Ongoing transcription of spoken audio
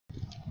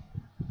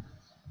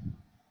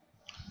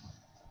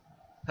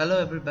Hello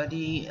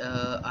everybody,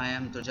 I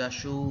am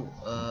Dojashu.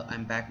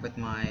 I'm back with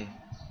my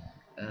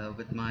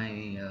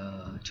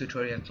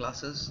tutorial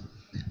classes,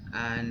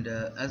 and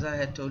as I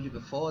had told you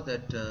before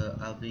that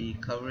I'll be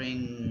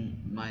covering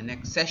my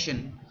next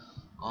session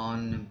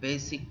on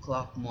basic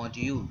clock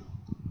module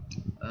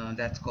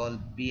that's called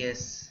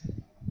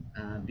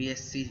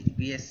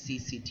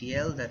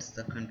BSCCTL, that's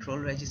the control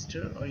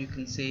register, or you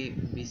can say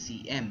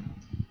BCM.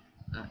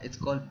 It's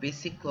called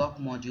basic clock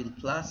module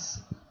plus.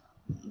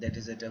 That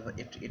is it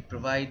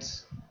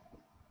provides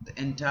the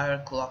entire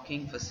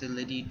clocking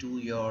facility to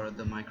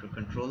the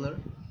microcontroller.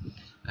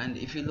 And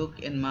if you look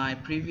in my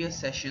previous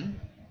session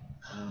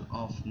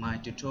of my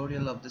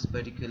tutorial of this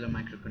particular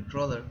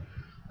microcontroller,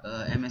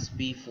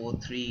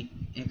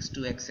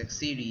 MSP43X2XX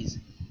series,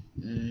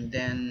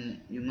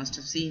 then you must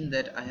have seen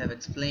that I have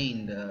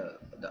explained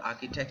the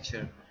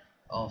architecture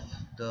of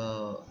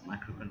the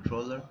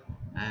microcontroller.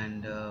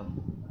 And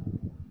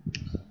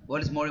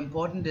what is more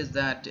important is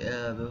that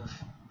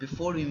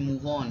before we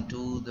move on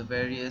to the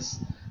various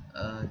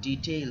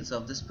details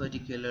of this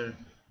particular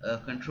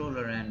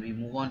controller, and we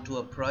move on to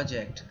a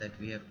project that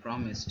we have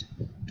promised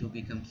to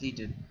be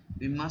completed,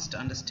 we must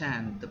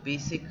understand the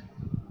basic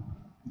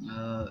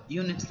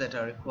units that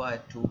are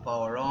required to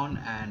power on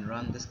and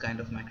run this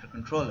kind of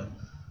microcontroller.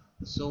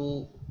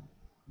 So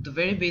the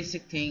very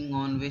basic thing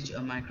on which a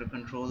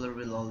microcontroller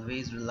will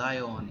always rely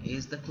on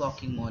is the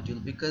clocking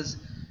module, because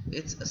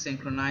it's a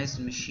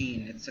synchronized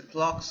machine. It's a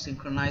clock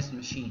synchronized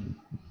machine,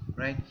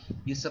 right?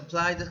 You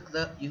supply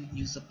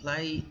you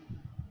supply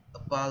a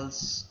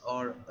pulse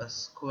or a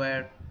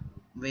square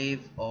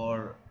wave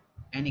or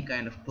any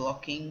kind of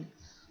clocking,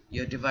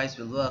 your device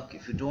will work.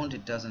 If you don't,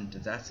 it doesn't.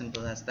 It's as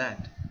simple as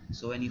that.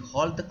 So when you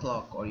halt the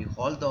clock or you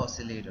halt the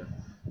oscillator,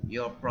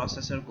 your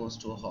processor goes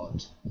to a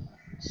halt.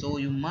 So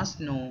you must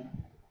know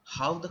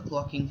how the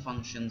clocking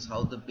functions,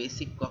 how the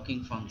basic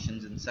clocking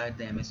functions inside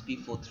the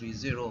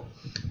MSP430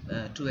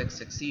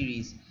 2XX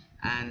series,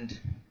 and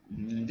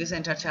this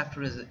entire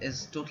chapter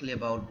is totally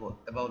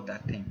about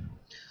that thing.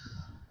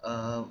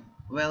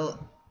 Well,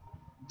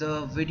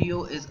 the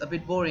video is a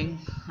bit boring,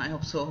 I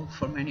hope so,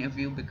 for many of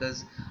you,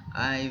 because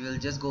I will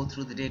just go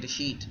through the data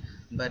sheet.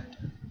 But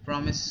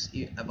promise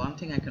you, one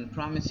thing I can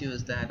promise you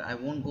is that I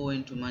won't go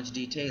into much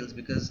details,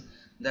 because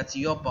that's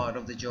your part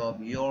of the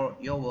job, your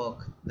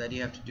work that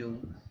you have to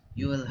do.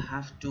 You will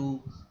have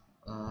to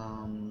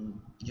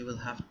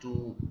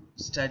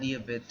study a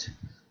bit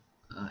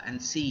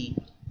and see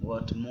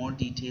what more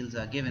details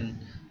are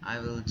given. I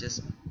will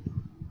just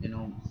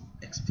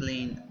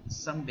explain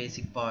some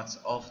basic parts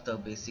of the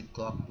basic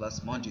clock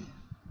plus module.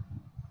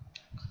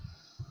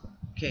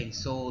 Okay,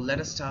 so let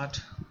us start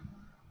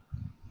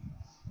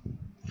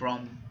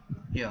from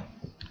here.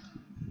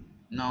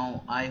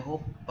 Now I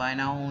hope by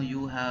now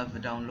you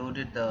have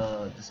downloaded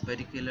this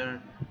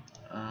particular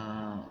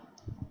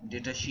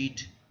data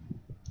sheet,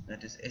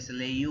 that is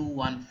SLAU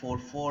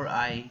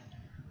 144i,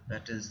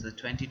 that is the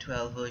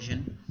 2012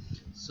 version.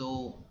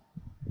 So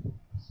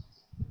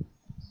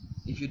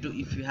if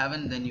you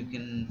haven't, then you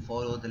can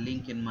follow the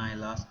link in my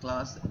last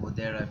class. Over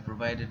there I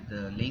provided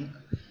the link.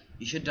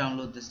 You should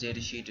download this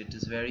data sheet. It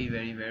is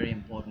very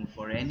important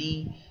for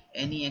any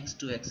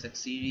X2XX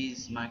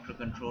series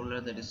microcontroller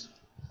that is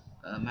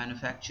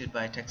manufactured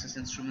by Texas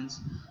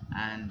Instruments,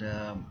 and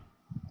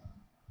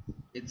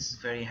it's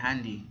very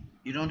handy.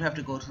 You don't have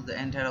to go through the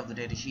entire of the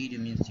data sheet,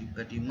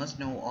 but you must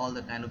know all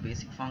the kind of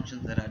basic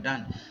functions that are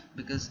done,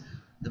 because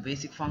the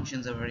basic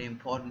functions are very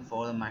important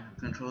for the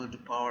microcontroller to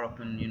power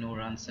up and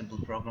run simple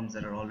programs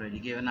that are already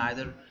given,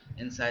 either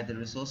inside the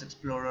Resource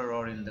Explorer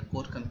or in the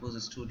Code Composer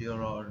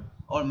Studio,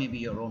 or maybe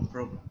your own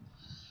program.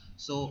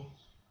 So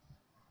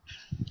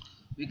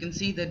we can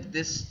see that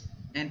this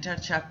entire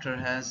chapter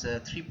has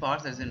three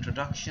parts. There's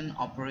introduction,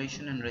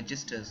 operation, and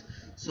registers.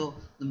 So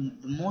the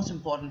most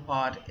important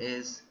part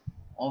is,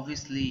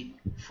 obviously,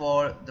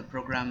 for the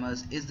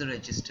programmers, is the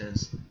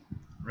registers,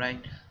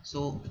 right?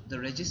 So the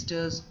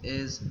registers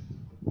is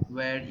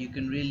where you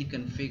can really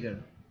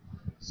configure.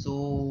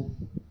 So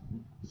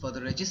for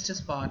the registers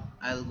part,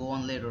 I'll go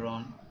on later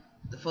on.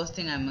 The first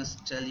thing I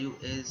must tell you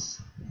is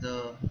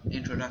the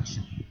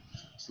introduction.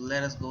 So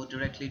let us go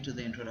directly to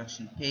the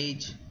introduction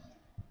page.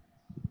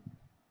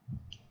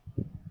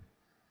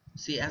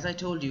 See, as I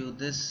told you,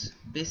 this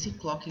basic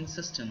clocking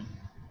system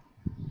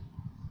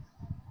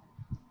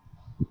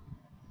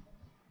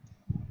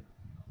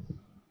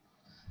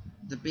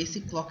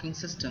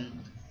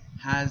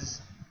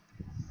has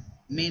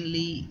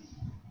mainly,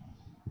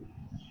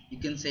 you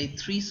can say,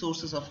 three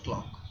sources of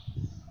clock,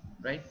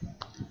 right?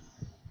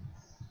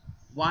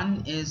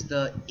 One is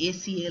the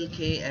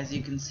ACLK, as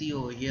you can see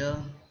over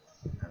here.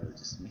 I will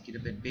just make it a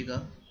bit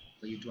bigger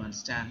for you to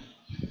understand.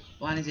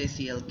 One is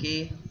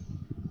ACLK,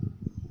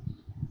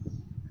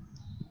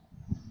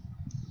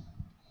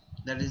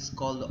 that is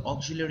called the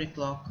auxiliary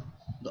clock.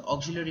 The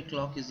auxiliary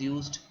clock is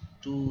used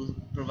to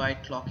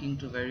provide clocking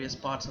to various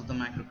parts of the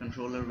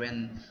microcontroller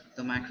when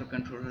the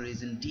microcontroller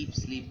is in deep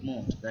sleep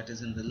mode, that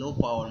is in the low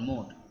power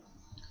mode.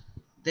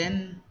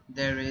 Then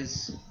there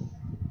is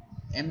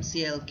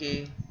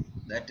MCLK,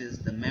 that is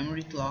the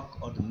memory clock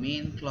or the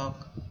main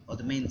clock or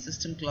the main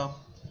system clock,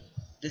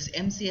 this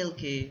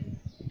MCLK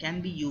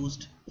can be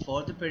used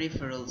for the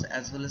peripherals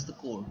as well as the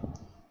core.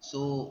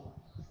 So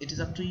it is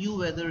up to you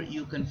whether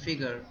you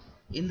configure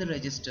in the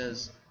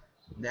registers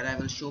that I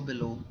will show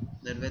below,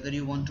 that whether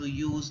you want to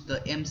use the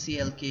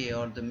MCLK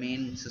or the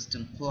main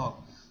system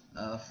clock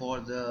for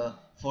the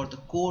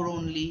core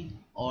only,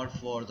 or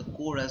for the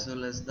core as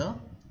well as the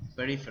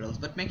peripherals.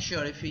 But make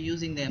sure if you're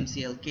using the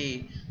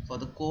MCLK for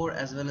the core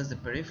as well as the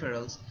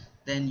peripherals,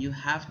 then you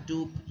have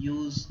to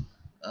use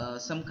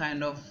some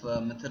kind of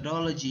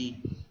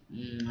methodology,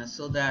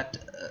 so that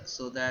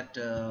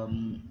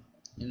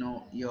you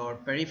know, your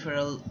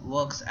peripheral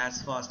works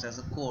as fast as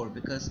a core,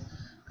 because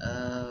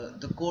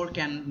the core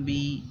can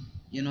be,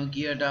 you know,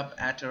 geared up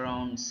at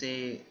around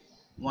say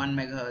 1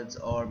 megahertz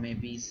or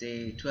maybe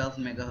say 12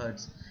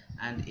 megahertz.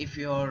 And if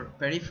your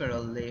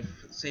peripheral, if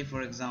say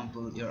for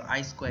example your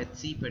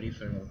I2C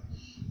peripheral,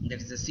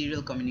 that is a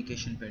serial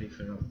communication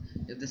peripheral,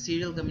 if the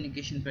serial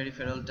communication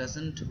peripheral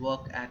doesn't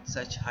work at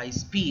such high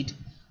speed,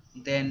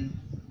 then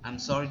I'm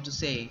sorry to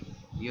say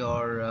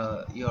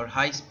your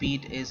high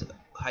speed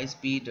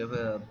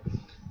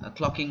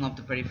clocking of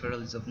the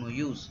peripheral is of no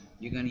use.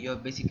 You're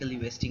basically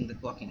wasting the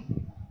clocking.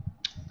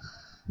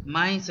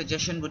 My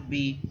suggestion would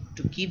be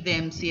to keep the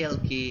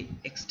MCLK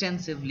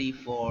extensively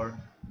for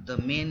the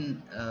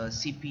main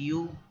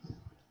CPU,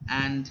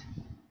 and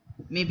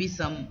maybe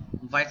some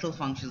vital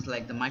functions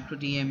like the micro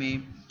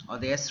DMA or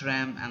the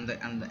SRAM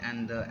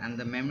and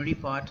the memory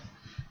part,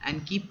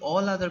 and keep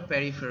all other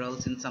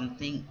peripherals in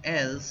something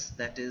else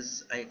that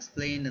is I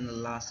explained in the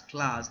last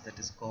class, that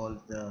is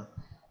called the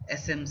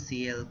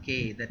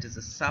SMCLK, that is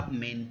a sub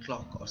main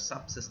clock or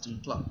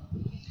subsystem clock.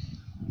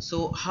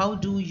 So how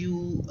do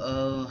you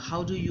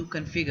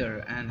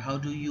configure, and how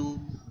do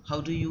you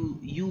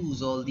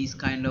use all these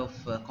kind of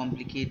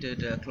complicated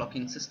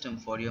clocking system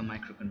for your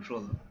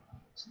microcontroller?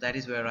 So that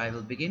is where I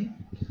will begin.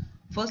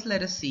 First,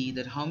 let us see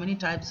that how many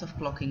types of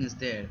clocking is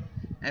there.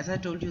 As I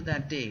told you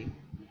that day,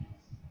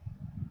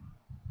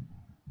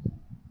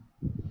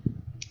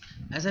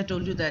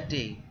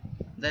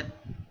 that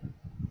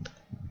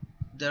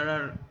there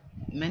are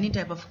many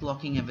type of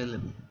clocking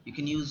available. You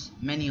can use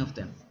many of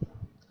them.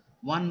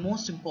 One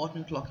most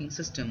important clocking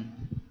system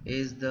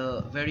is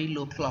the very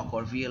low clock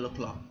or VLO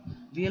clock.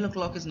 VLO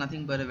clock is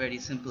nothing but a very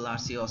simple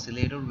RC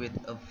oscillator with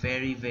a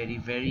very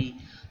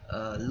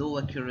low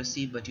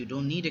accuracy, but you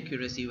don't need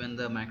accuracy when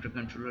the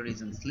microcontroller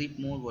is in sleep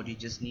mode. What you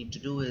just need to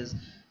do is,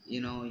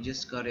 you know, you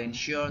just got to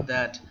ensure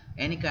that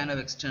any kind of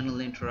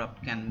external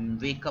interrupt can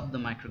wake up the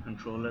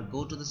microcontroller,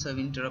 go to the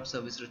interrupt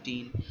service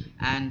routine,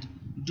 and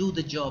do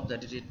the job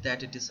that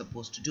it is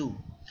supposed to do.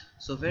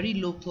 So very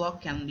low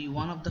clock can be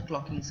one of the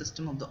clocking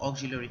system of the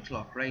auxiliary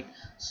clock, right?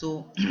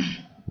 So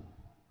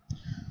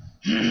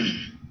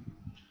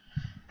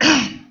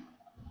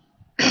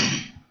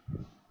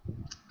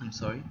I'm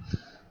sorry.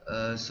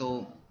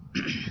 So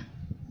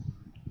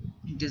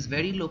this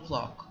very low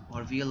clock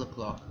or VLO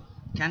clock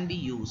can be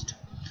used.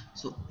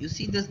 So you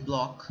see this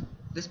block,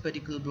 this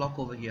particular block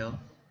over here.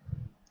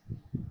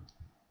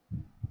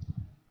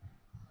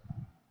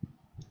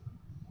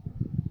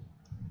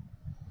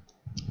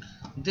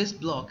 This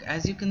block,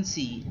 as you can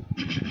see,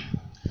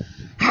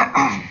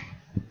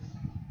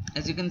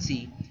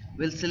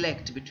 will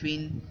select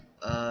between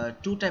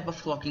two type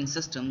of clocking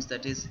systems,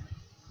 that is,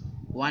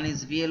 one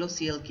is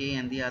VLO-CLK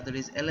and the other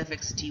is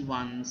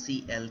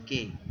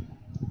LFXT1-CLK,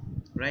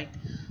 right?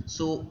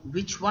 So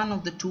which one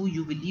of the two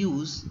you will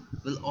use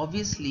will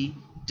obviously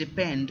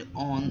depend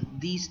on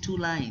these two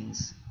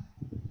lines.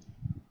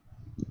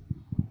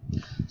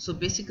 So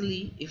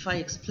basically, if I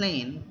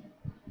explain,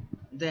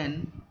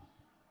 then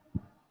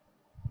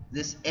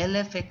this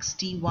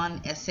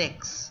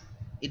LFXT1SX,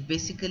 it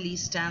basically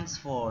stands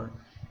for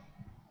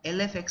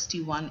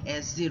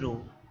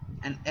LFXT1S0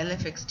 and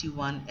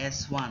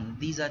LFXT1S1.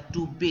 These are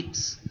 2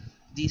 bits.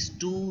 These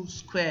 2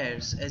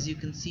 squares, as you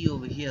can see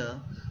over here,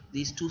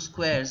 these 2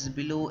 squares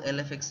below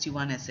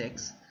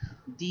LFXT1SX,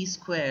 these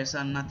squares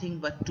are nothing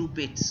but 2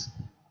 bits,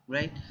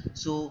 right?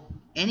 So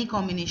any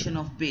combination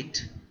of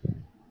bit,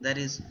 that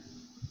is,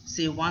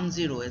 say 1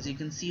 0, as you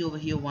can see over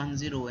here, 1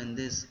 0 in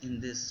this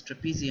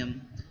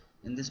trapezium,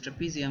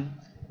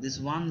 this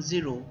 1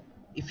 0,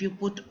 if you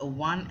put a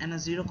 1 and a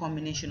 0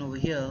 combination over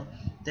here,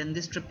 then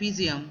this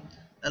trapezium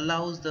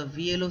allows the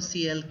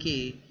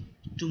VLO-CLK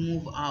to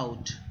move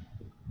out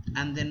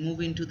and then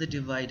move into the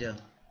divider,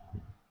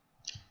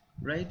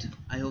 right?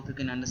 I hope you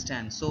can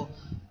understand. So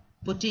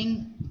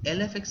putting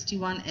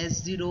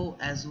LFXT1S0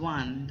 as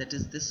 1, that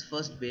is this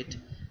first bit,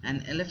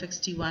 and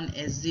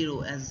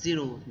LFXT1S0 as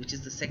 0, which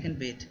is the second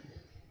bit,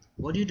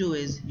 what you do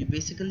is you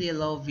basically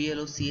allow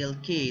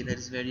VLO-CLK, that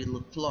is very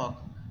low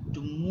clock,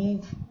 to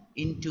move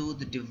into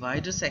the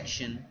divider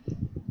section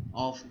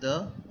of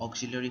the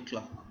auxiliary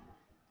clock.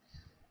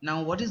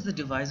 Now what is the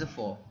divisor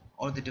for,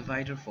 or the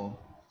divider for?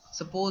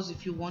 Suppose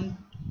if you want,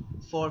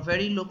 for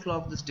very low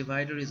clock, this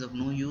divider is of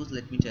no use,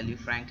 let me tell you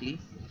frankly.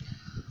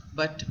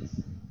 But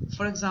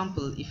for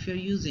example, if you're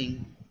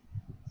using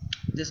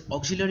this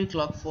auxiliary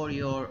clock for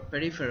your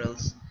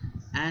peripherals,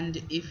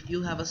 And if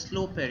you have a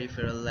slow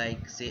peripheral,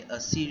 like say a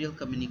serial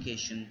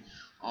communication,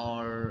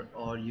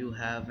 or you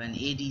have an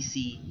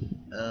ADC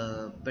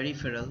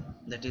peripheral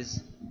that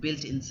is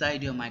built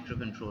inside your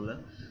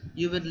microcontroller,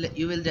 you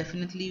will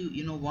definitely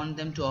want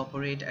them to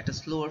operate at a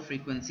slower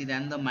frequency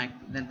than the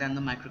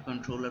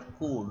microcontroller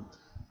core,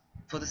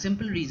 for the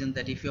simple reason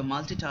that if you're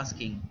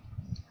multitasking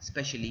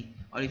especially,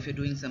 or if you're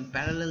doing some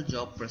parallel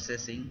job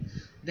processing,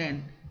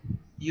 then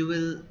you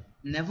will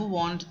never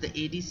want the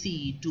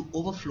ADC to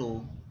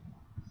overflow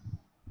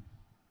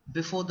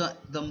before the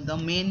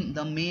main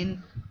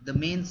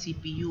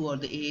CPU or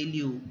the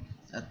ALU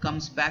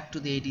comes back to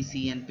the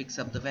ADC and picks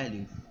up the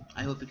value.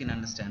 I hope you can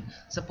understand.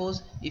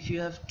 Suppose if you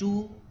have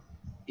two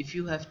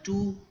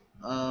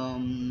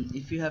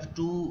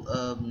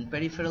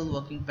peripheral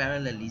working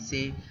parallelly,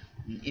 say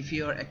if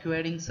you are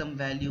acquiring some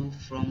value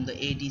from the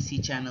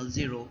ADC channel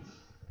 0,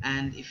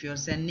 and if you are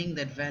sending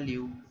that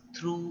value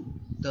through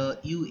the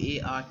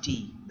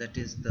UART, that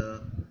is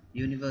the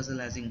universal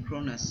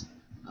asynchronous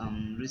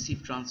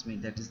receive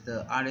transmit, that is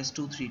the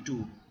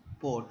RS232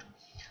 port,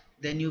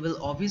 then you will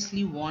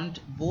obviously want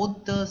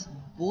both the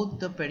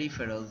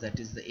peripherals, that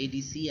is the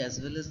ADC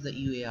as well as the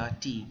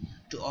UART,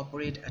 to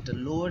operate at a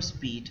lower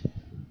speed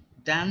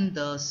than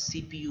the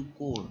CPU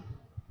core.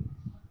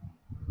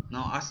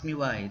 Now ask me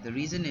why. The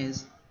reason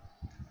is,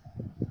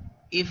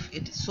 if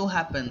it so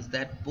happens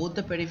that both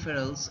the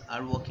peripherals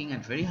are working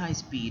at very high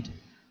speed,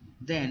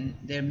 then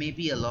there may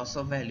be a loss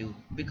of value,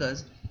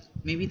 because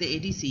maybe the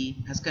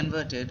ADC has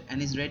converted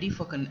and is ready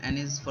for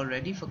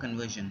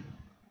conversion,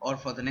 or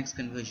for the next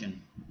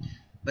conversion,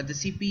 but the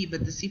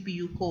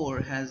CPU core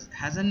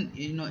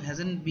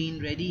hasn't been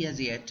ready as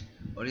yet,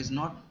 or is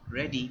not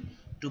ready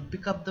to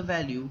pick up the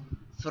value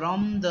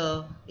from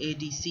the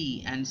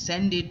ADC and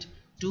send it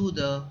to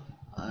the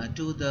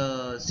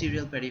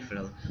serial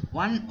peripheral.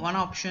 One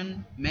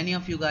option many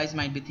of you guys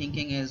might be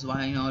thinking is,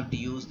 why not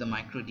use the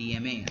micro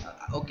DMA?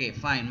 Okay,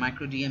 fine,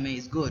 micro DMA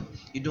is good,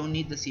 you don't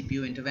need the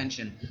CPU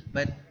intervention,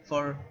 but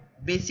for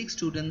basic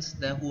students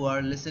who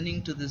are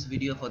listening to this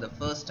video for the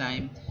first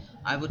time,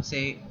 I would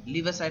say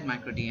leave aside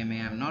micro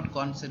DMA. I'm not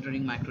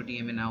considering micro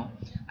DMA now.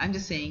 I'm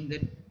just saying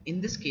that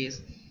in this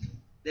case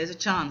there's a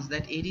chance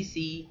that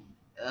ADC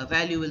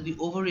value will be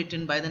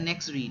overwritten by the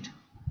next read,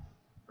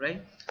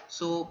 right?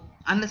 So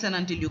unless and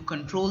until you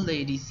control the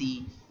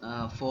ADC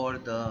for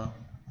the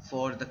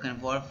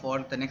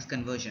next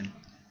conversion.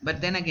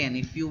 But then again,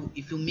 if you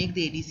make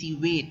the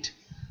ADC wait,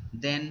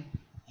 then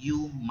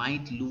you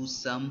might lose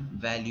some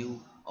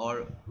value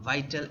or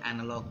vital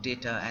analog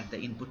data at the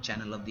input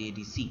channel of the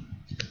ADC.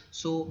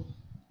 So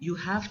you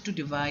have to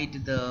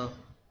divide the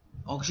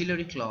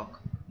auxiliary clock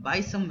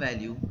by some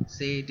value.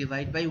 Say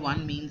divide by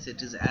 1 means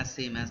it is as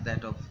same as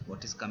that of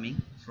what is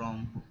coming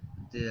from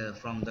the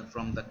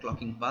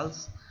clocking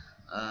pulse,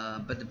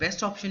 but the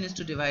best option is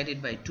to divide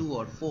it by 2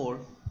 or 4.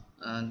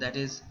 That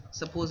is,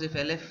 suppose if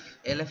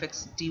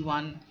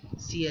LFXT1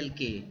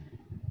 CLK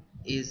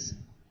is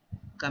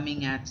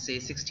coming at say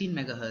 16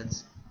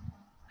 megahertz,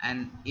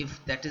 and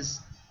if that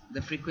is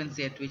the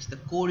frequency at which the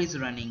core is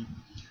running,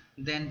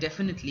 then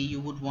definitely you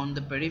would want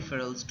the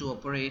peripherals to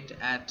operate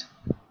at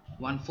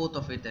 1/4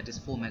 of it, that is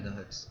 4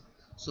 megahertz.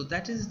 So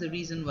that is the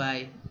reason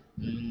why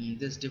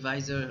this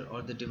divisor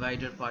or the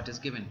divider part is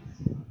given.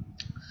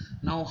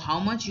 Now how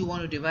much you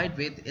want to divide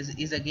with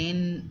is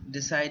again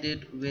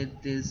decided with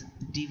this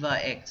diva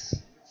x.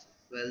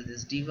 Well,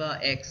 this diva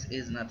x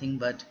is nothing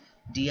but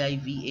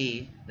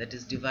DIVA, that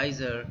is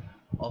divisor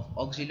of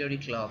auxiliary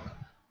clock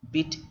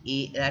bit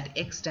A. That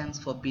x stands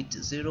for bit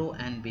 0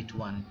 and bit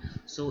 1.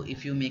 So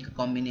if you make a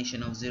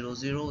combination of 0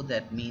 0,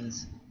 that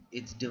means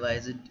it's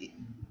divided,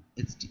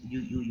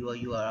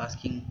 you are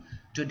asking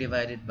to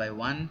divide it by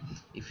 1.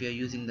 If you are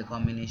using the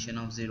combination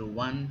of 0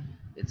 1,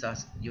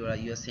 you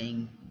are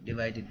saying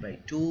divide it by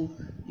 2.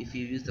 If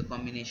you use the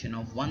combination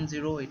of 1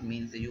 0, it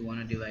means that you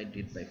want to divide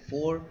it by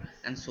 4,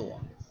 and so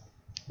on,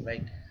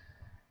 right?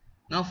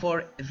 Now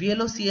for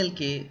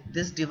VLO-CLK,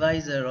 this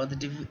divisor or the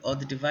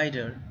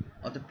divider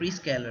or the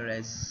prescaler,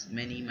 as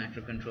many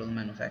microcontroller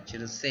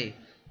manufacturers say,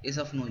 is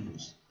of no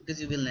use, because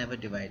you will never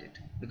divide it,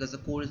 because the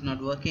core is not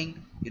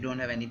working, you don't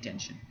have any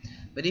tension.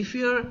 But if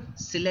you're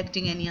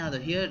selecting any other,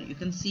 here you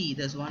can see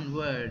there's one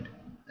word,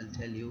 I'll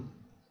tell you,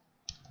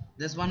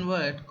 there's one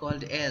word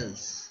called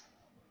else.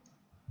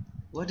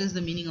 What is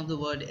the meaning of the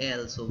word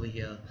else over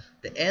here?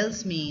 The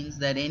else means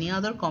that any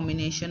other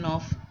combination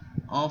of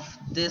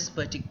this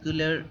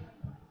particular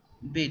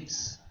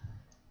bits,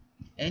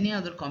 any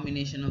other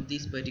combination of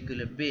these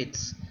particular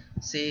bits,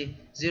 say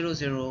 0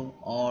 0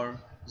 or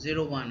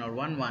 0 1 or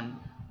 1 1,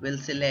 will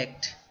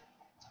select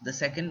the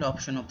second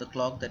option of the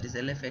clock, that is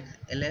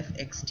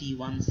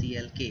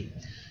LFXT1CLK.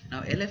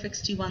 Now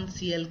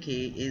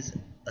LFXT1CLK is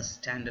a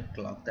standard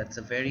clock, that's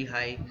a very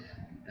high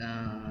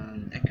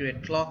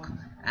accurate clock,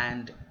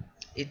 and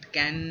it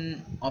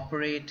can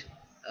operate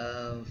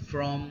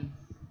from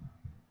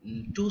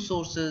two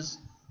sources.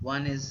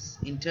 One is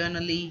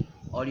internally,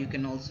 or you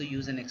can also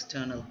use an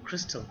external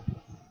crystal.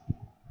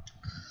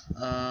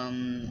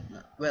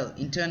 Well,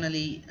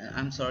 internally,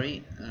 I'm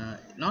sorry,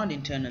 not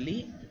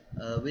internally,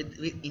 with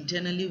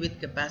internally with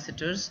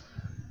capacitors,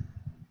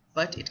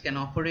 but it can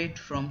operate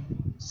from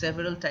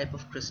several type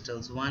of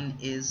crystals. One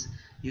is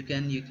you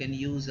can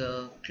use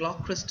a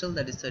clock crystal,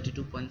 that is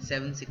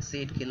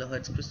 32.768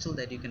 kilohertz crystal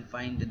that you can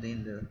find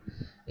in the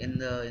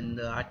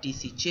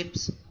RTC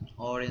chips,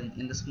 or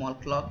in the small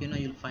clock.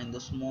 You'll find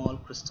those small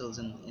crystals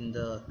in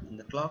the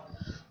clock.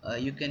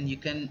 You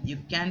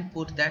can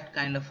put that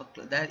kind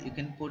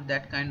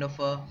of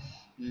a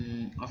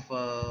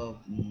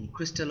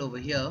crystal over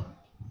here.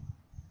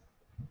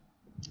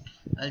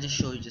 I'll just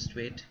show you, just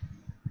wait.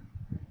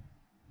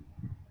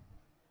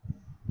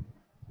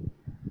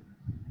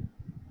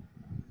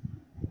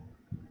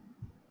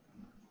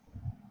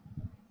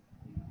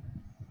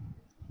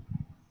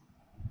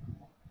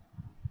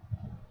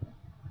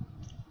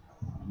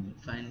 I'm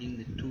finding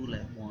the tool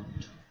I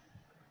want.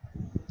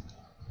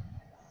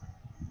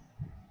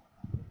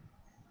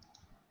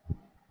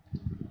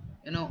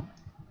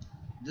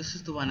 This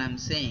is the one I'm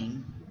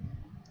saying.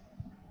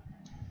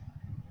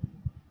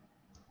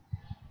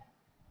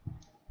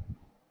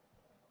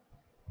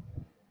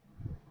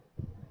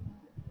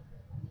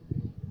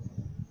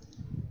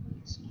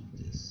 It's not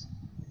this.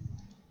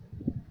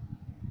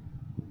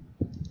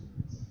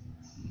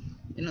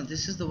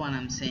 This is the one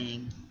I'm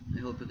saying. I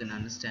hope you can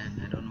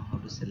understand. I don't know how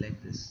to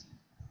select this.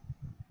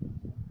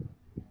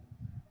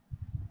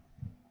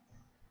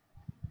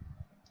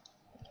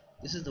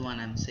 This is the one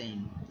I'm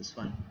saying. This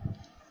one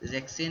is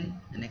X in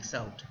and X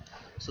out.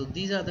 So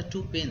these are the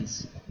two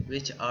pins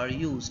which are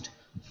used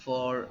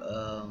for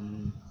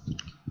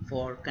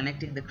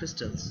connecting the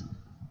crystals,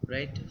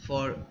 right?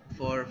 For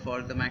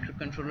the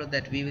microcontroller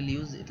that we will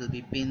use, it will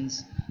be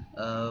pins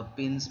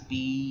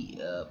P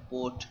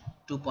port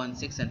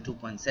 2.6 and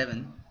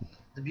 2.7.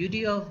 The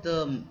beauty of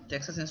the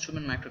Texas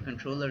Instrument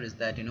microcontroller is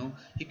that you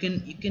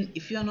can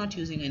if you are not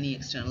using any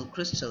external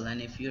crystal,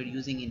 and if you are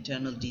using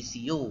internal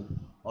DCO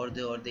or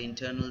the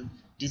internal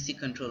DC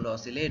controlled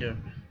oscillator,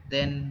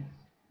 then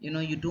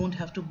you don't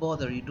have to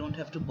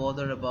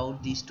bother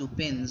about these two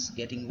pins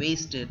getting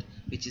wasted,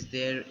 which is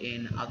there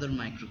in other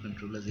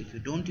microcontrollers. If you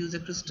don't use a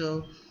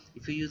crystal,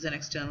 if you use an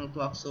external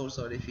clock source,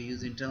 or if you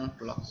use internal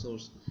clock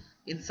source,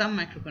 in some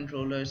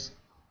microcontrollers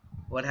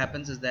what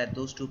happens is that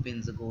those two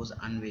pins goes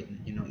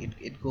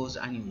it goes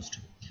unused.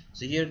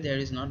 So here there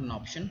is not an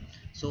option.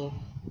 So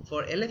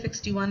for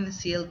LFXT1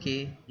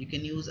 CLK, you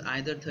can use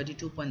either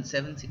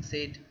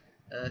 32.768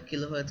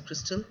 kilohertz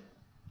crystal,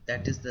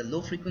 that is the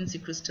low frequency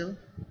crystal.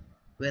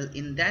 Well,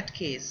 in that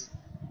case,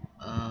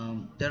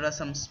 there are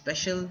some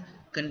special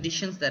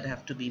conditions that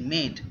have to be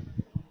made.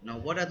 Now,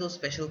 what are those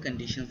special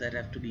conditions that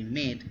have to be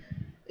made?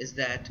 Is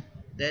that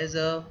there is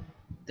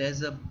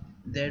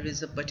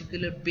a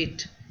particular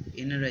bit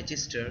in a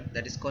register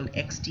that is called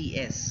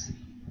XTS,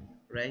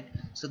 right?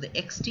 So the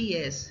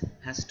XTS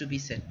has to be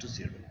set to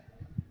 0.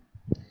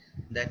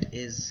 That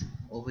is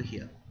over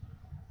here.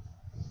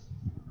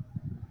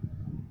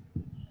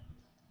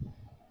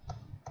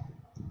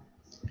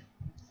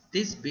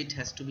 This bit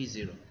has to be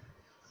 0.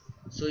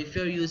 So if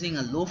you're using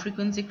a low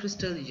frequency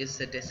crystal, you just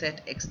set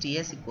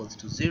XTS equals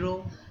to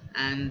 0,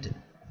 and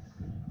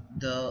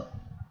the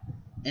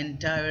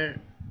entire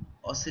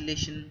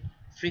oscillation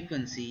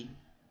frequency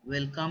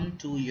will come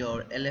to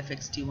your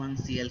LFXT1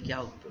 CLK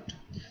output.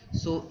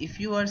 So if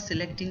you are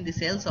selecting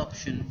this else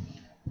option,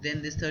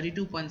 then this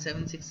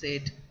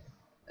 32.768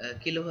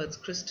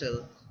 kilohertz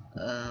crystal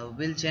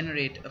will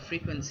generate a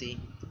frequency,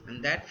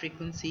 and that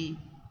frequency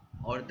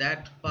or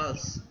that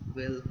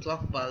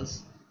clock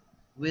pulse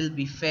will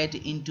be fed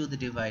into the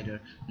divider.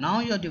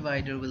 Now your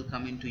divider will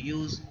come into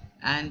use,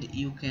 and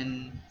you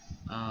can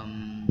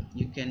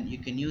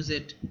use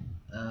it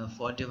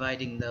for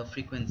dividing the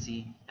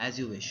frequency as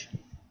you wish.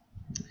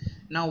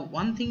 Now,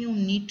 one thing you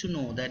need to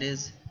know, that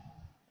is,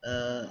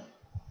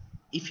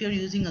 if you're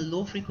using a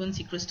low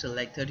frequency crystal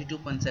like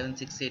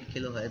 32.768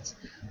 kilohertz,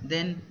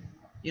 then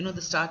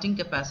the starting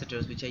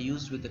capacitors which are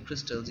used with the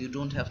crystals, you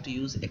don't have to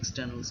use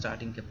external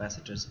starting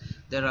capacitors.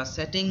 There are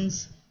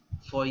settings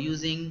for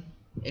using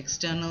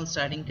internal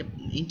starting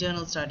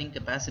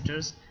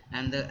capacitors,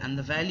 and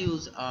the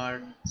values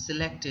are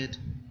selected.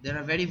 There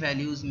are many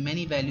values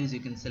you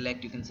can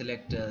select. You can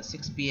select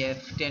 6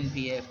 pf, 10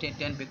 pf,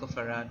 10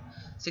 picofarad,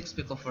 6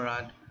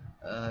 picofarad,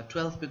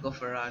 12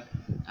 picofarad,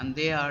 and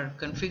they are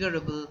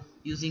configurable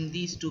using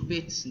these two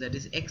bits, that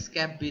is X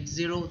cap bit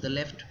 0. The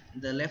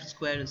left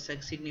square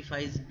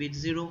signifies bit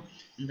 0,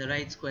 and the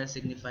right square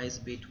signifies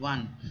bit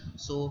 1.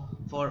 So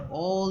for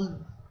all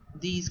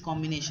these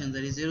combinations,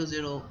 that is 0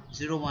 0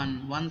 0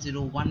 1 1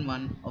 0 1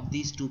 1 of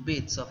these two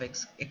bits of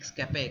X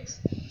cap X,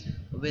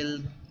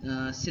 will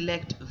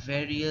select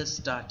various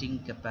starting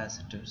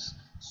capacitors.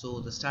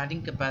 So the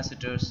starting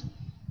capacitors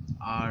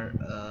are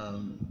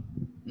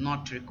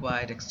not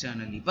required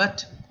externally.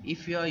 But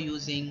if you are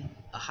using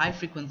a high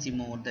frequency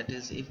mode, that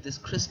is, if this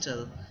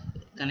crystal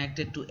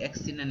connected to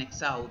X in and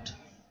X out,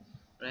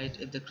 right,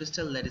 if the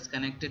crystal that is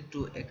connected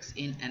to X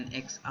in and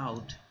X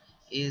out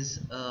is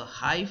a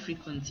high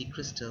frequency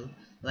crystal,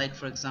 like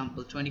for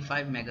example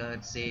 25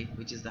 megahertz, say,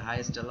 which is the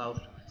highest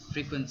allowed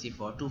frequency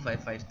for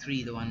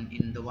 2553, the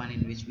one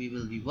in which we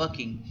will be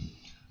working,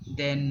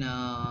 then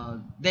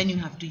you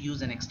have to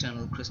use an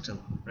external crystal,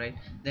 right?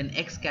 Then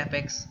x cap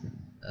x,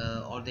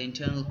 or the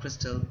internal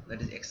crystal,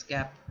 that is x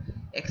cap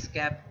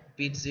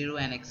bit 0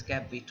 and x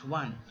cap bit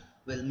 1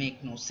 will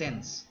make no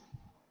sense,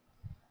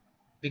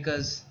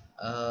 because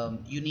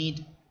you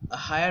need a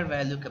higher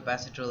value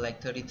capacitor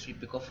like 33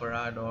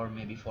 picofarad or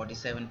maybe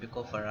 47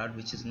 picofarad,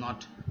 which is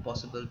not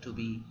possible to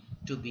be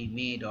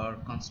made or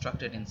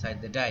constructed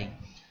inside the die.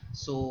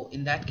 So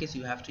in that case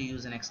you have to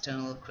use an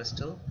external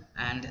crystal,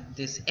 and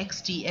this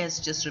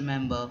XTS, just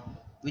remember,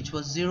 which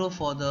was 0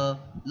 for the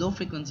low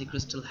frequency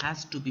crystal,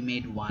 has to be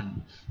made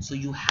 1. So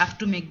you have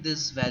to make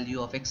this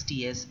value of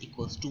XTS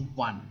equals to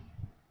 1.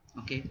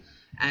 Okay,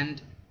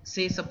 and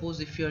suppose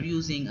if you're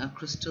using a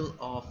crystal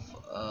of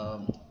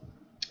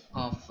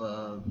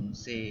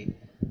say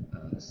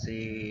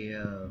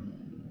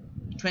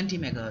 20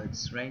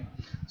 megahertz, right?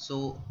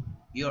 So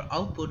your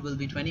output will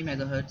be 20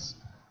 megahertz,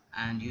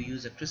 and you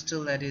use a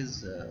crystal that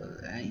is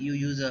you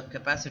use a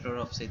capacitor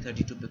of say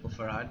 32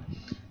 picofarad,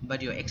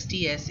 but your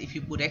XTS, if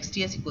you put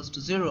XTS equals to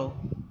 0,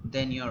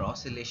 then your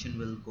oscillation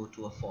will go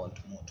to a fault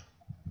mode.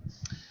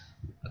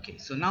 Okay,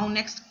 so now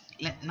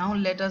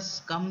let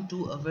us come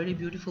to a very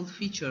beautiful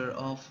feature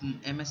of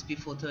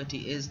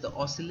MSP430, is the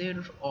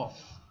oscillator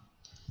off.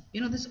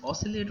 You know, this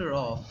oscillator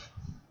off,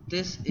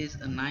 this is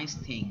a nice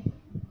thing.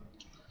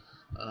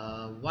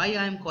 Why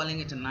I am calling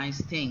it a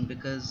nice thing?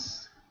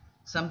 Because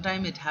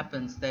sometimes it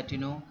happens that, you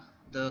know,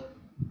 the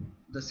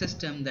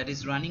system that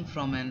is running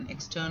from an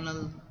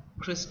external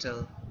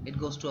crystal, it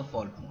goes to a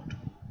fault mode.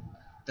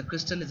 The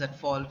crystal is at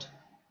fault,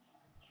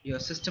 your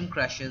system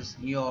crashes,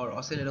 your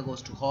oscillator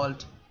goes to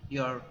halt,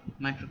 your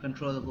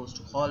microcontroller goes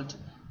to halt,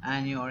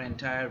 and your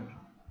entire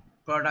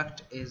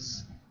product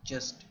is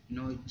just, you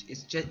know,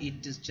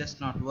 it is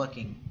just not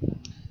working.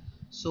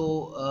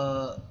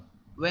 So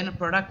when a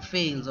product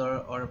fails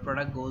or a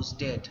product goes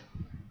dead,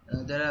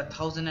 there are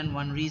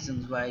 1001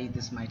 reasons why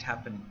this might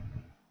happen.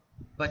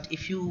 But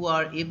if you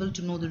are able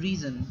to know the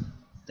reason,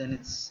 then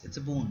it's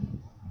a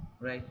boon,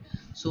 right?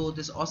 So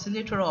this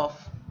oscillator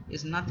off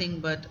is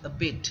nothing but a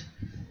bit.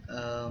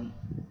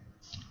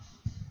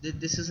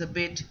 This is a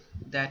bit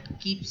that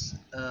keeps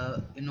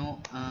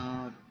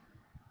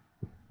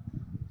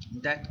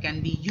that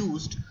can be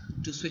used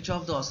to switch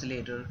off the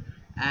oscillator.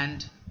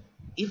 And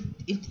if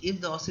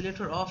the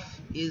oscillator off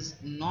is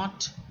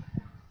not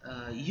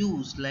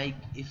used, like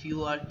if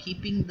you are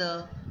keeping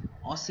the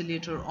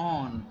oscillator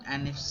on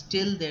and if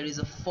still there is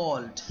a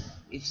fault,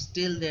 if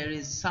still there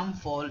is some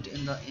fault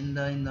in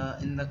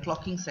the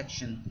clocking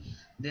section,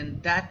 then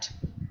that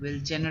will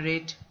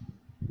generate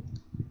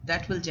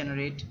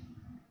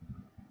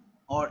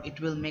or it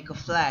will make a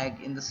flag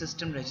in the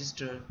system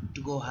register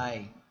to go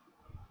high,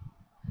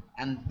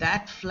 and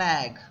that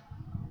flag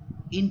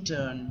in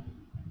turn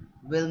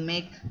will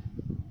make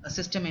a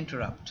system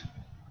interrupt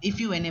if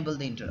you enable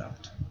the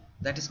interrupt.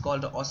 That is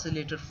called the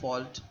oscillator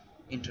fault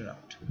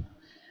interrupt,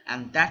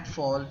 and that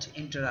fault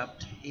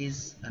interrupt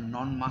is a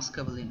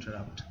non-maskable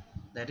interrupt.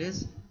 That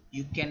is,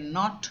 you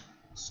cannot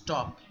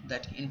stop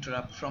that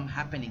interrupt from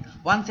happening.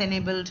 Once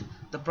enabled,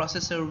 the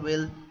processor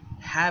will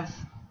have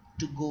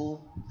to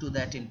go to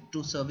that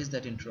to service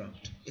that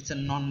interrupt. It's a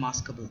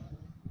non-maskable.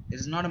 It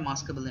is not a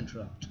maskable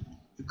interrupt.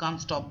 You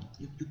can't stop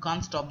the you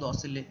can't stop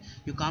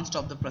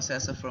the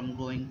processor from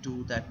going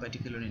to that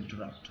particular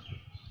interrupt.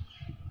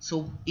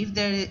 So if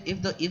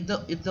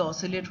the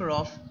oscillator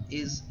off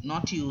is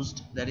not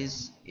used, that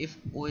is, if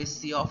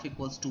OSC off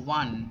equals to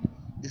 1,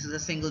 this is a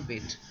single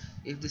bit.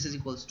 If this is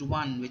equals to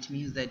 1, which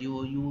means that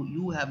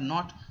you have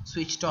not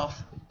switched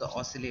off the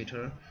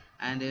oscillator,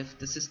 and if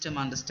the system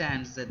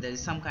understands that there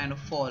is some kind of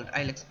fault,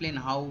 I'll explain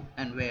how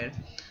and where.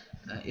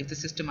 If the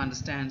system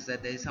understands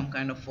that there is some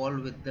kind of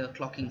fault with the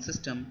clocking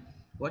system,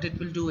 what it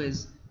will do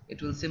is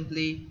it will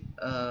simply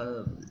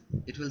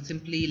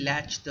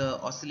latch the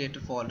oscillator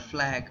fault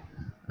flag,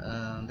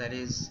 that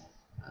is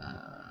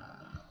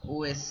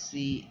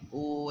OSC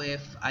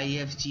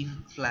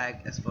OFIFG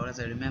flag, as far as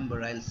I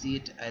remember. I'll see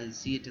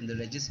it in the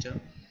register,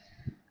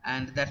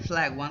 and that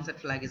flag, once that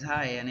flag is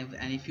high, and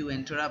if you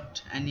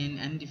interrupt and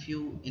if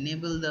you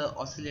enable the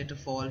oscillator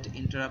fault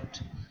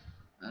interrupt,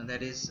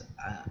 that is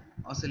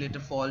oscillator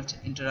fault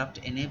interrupt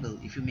enable,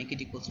 if you make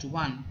it equals to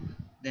 1,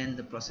 then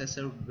the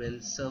processor will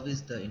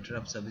service the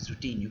interrupt service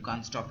routine. You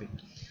can't stop it.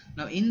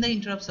 Now in the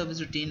interrupt service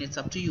routine, it's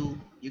up to you.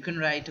 You can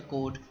write a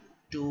code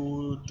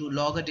to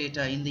log a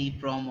data in the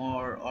EEPROM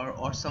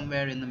or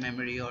somewhere in the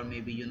memory, or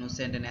maybe, you know,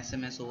 send an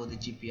SMS over the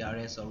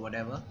GPRS or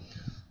whatever,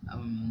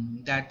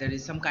 that there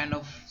is some kind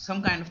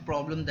of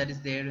problem that is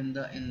there in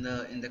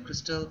the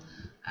crystal.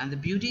 And the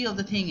beauty of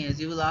the thing is,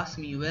 you will ask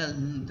me, well,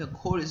 the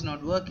core is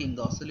not working,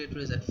 the oscillator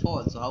is at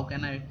fault, so how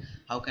can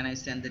I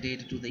send the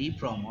data to the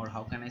EEPROM, or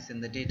how can I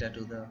send the data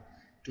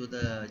to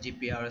the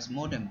GPRS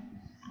modem,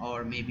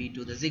 or maybe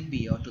to the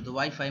Zigbee or to the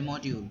Wi-Fi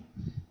module?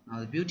 Now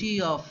the beauty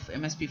of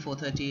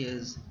MSP430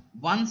 is,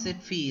 once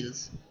it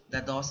feels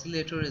that the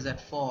oscillator is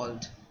at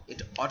fault,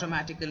 it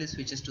automatically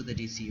switches to the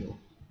DCO.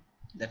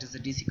 that is the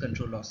DC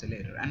control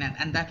oscillator,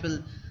 and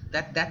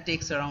that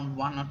takes around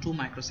 1 or 2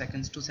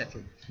 microseconds to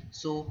settle.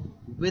 So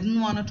within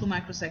 1 or 2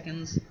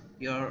 microseconds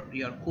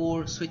your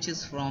core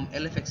switches from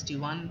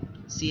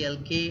LFXT1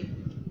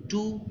 CLK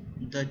to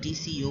the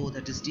DCO,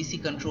 that is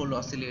DC control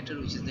oscillator,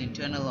 which is the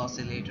internal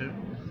oscillator,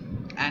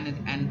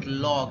 and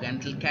log, and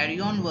it will carry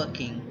on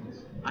working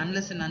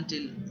unless and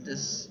until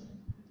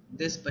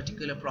this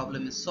particular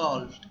problem is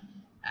solved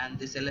and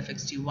this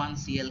LFXT1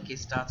 CLK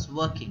starts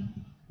working,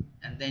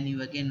 and then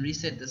you again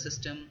reset the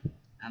system,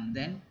 and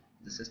then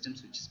the system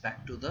switches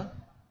back to the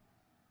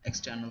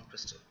external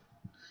crystal.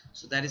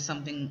 So that is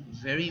something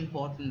very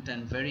important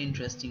and very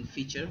interesting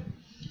feature.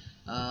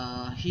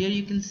 Here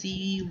you can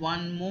see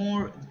one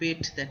more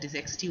bit, that is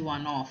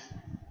XT1 off,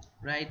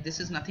 right? This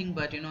is nothing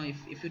but,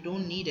 if you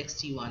don't need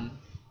XT1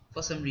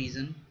 for some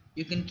reason,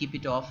 you can keep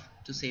it off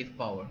to save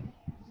power.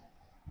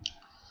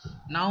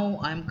 Now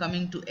I'm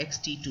coming to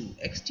XT2.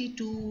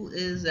 XT2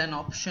 is an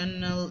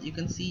optional, you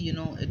can see,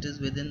 it is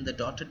within the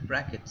dotted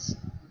brackets.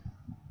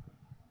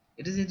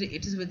 It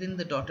is within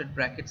the dotted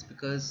brackets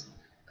because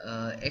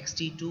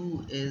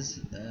XT2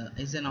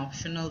 is an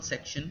optional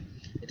section.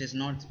 It is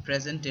not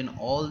present in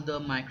all the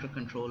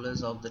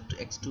microcontrollers of the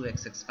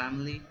X2XX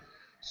family.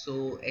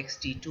 So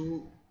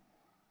XT2,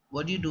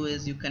 what you do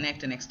is you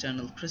connect an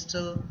external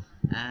crystal,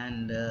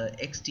 and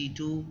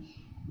XT2,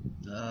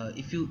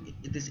 if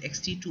this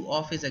XT2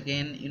 off is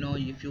again,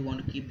 if you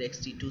want to keep the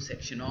XT2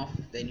 section off,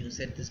 then you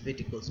set this bit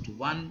equals to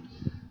 1.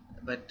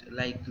 But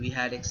like we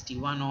had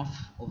XT1 off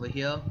over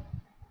here,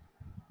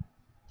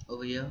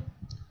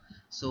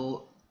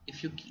 so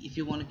if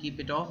you want to keep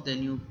it off,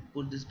 then you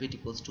put this bit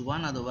equals to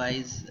 1,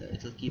 otherwise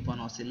it will keep on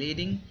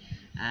oscillating.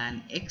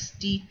 And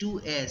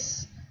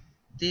XT2S,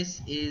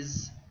 this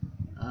is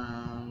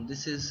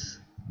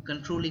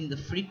controlling the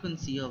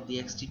frequency of the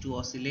XT2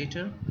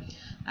 oscillator,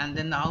 and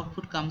then the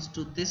output comes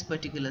to this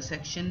particular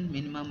section,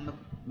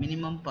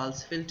 minimum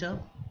pulse filter,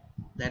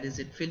 that is,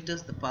 it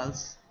filters the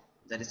pulse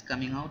that is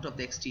coming out of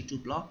the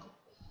XT2 block.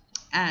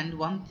 And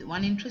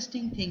one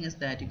interesting thing is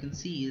that you can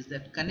see is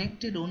that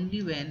connected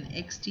only when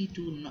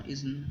XT2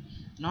 is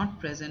not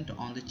present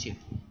on the chip.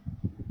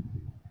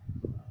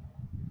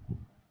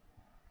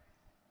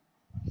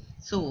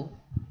 So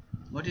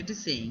what it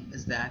is saying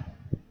is that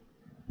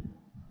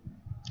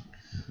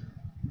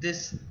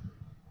this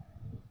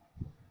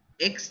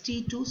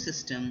XT2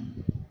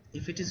 system,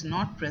 if it is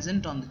not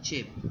present on the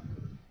chip,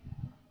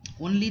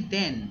 only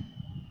then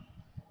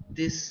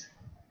this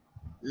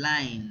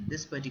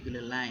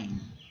particular line,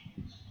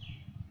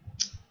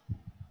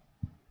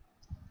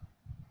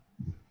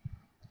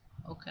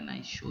 how can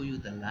I show you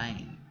the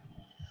line?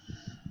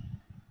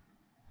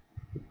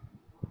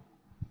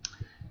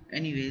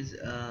 Anyways,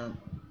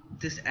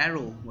 this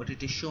arrow, what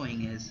it is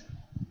showing is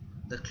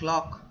the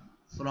clock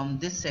from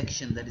this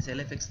section, that is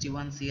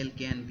LFXT1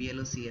 CLK and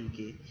VLO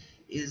CLK,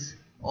 is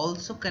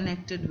also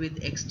connected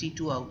with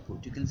XT2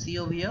 output. You can see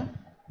over here,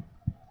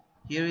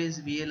 here is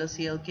VLO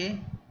CLK,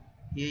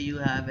 here you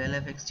have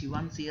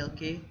LFXT1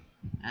 CLK,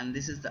 and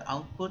this is the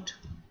output,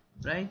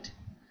 right?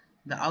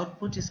 The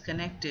output is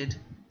connected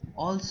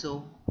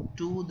also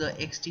to the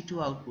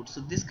XT2 output. So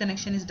this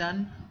connection is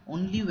done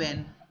only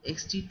when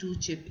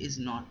XT2 chip is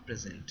not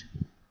present.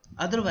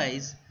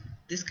 Otherwise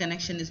this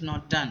connection is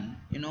not done.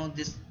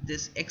 This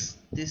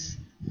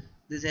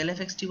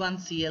LFXT1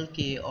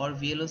 CLK or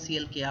VLO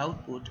CLK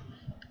output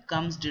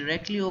comes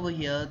directly over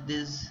here.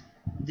 This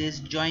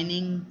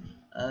joining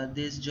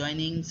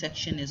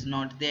section is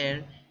not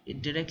there.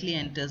 It directly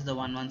enters the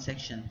 1-1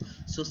 section.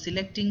 So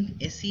selecting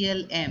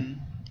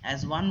SELM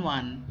as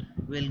 1-1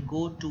 will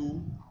go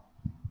to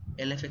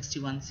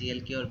LFXT1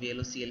 CLK or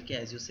VLO CLK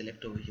as you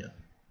select over here.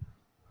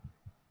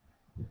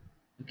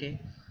 Okay,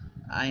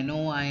 I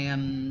know I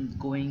am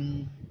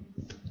going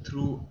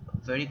through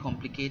very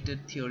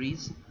complicated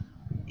theories.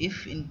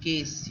 If in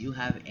case you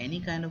have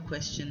any kind of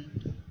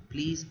question,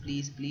 please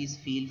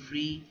feel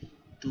free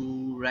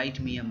to write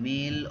me a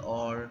mail,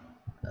 or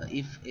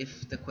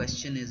if the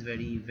question is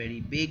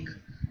very big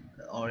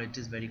or it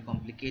is very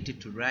complicated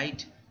to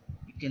write,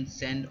 you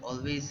can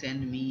always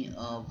send me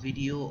a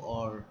video,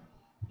 or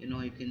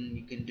you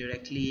can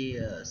directly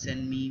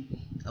send me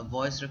a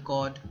voice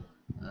record,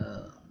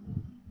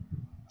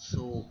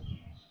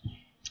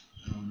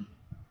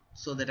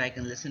 so that I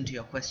can listen to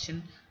your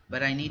question.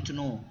 But I need to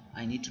know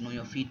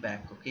your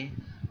feedback. Okay,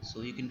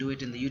 so you can do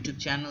it in the YouTube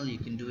channel, you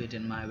can do it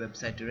in my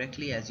website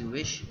directly, as you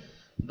wish,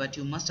 but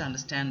you must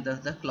understand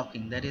the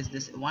clocking. That is,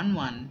 this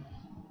 1-1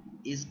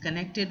 is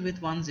connected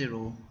with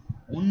 1-0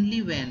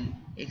 only when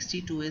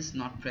XT2 is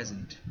not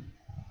present.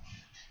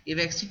 If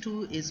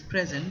XT2 is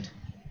present,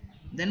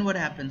 then what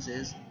happens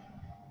is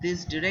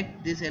this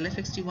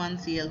LFXT1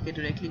 CLK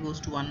directly goes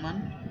to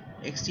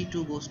 1-1,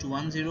 XT2 goes to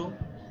 1-0,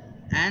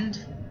 and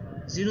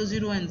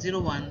 0-0 and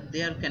 0-1,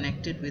 they are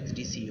connected with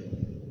DCO.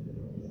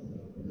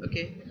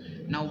 Okay,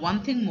 now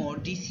one thing more,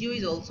 DCO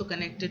is also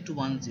connected to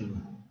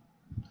 1-0.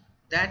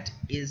 That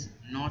is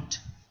not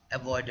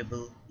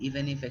avoidable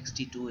even if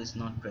XT2 is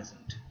not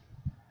present.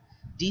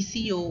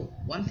 DCO,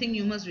 one thing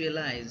you must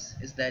realize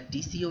is that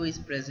DCO is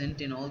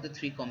present in all the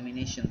three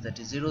combinations, that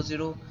is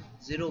 00,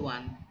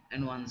 01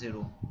 and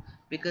 10,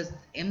 because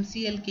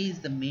MCLK is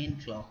the main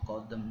clock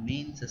or the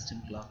main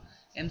system clock.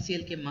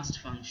 MCLK must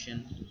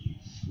function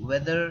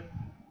whether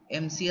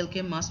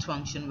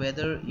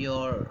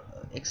your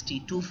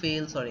XT2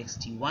 fails or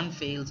XT1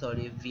 fails or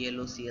if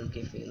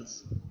VLO-CLK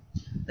fails.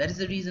 That is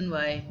the reason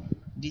why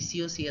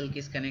DCO-CLK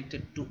is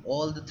connected to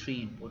all the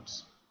three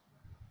inputs.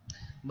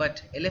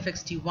 But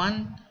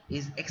LFXT1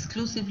 is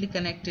exclusively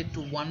connected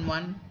to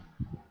 11,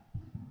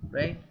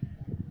 right,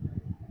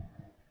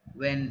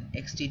 when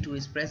XT2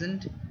 is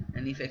present,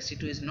 and if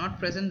XT2 is not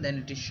present, then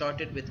it is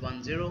shorted with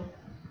 10.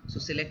 So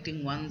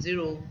selecting 10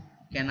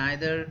 can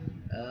either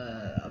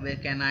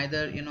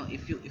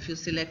if you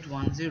select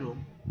 10,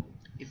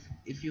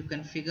 if you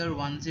configure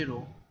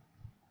 10,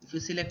 if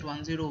you select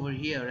 10 over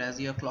here as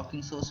your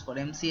clocking source for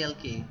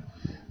MCLK,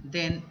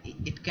 then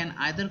it can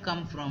either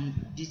come from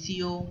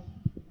DCO,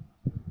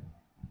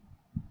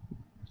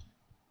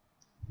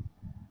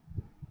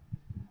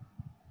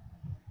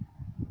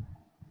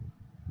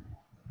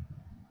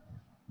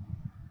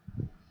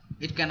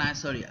 it can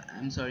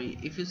I'm sorry,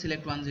 if you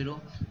select 10,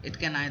 it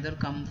can either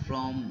come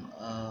from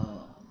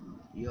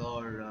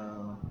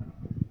your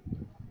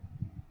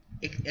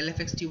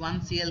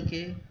LFXT1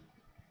 CLK,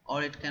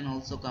 or it can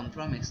also come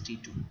from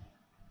XT2,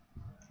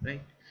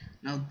 right?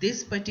 Now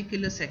this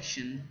particular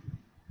section,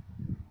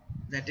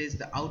 that is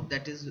the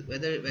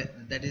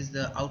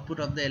output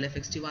of the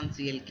LFXT1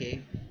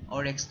 CLK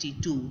or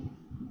XT2,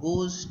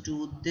 goes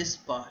to this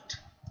part.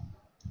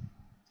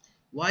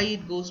 Why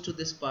it goes to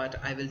this part,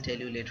 I will tell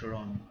you later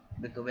on,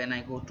 because when I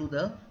go to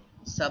the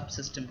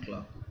subsystem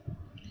clock.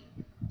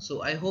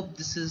 So I hope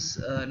this is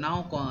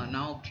now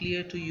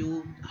clear to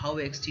you how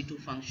XT2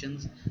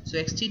 functions. So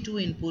XT2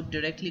 input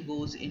directly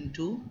goes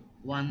into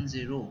 10,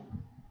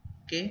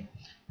 okay,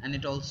 and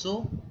it's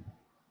also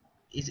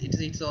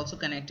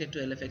connected to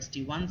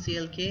LFXT1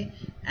 CLK,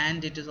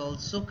 and it is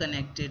also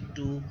connected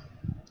to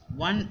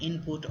one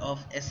input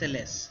of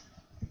SLS.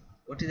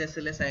 What is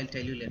SLS? I'll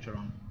tell you later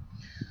on.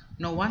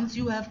 Now once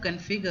you have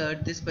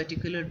configured this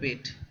particular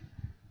bit,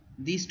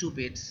 these two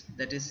bits,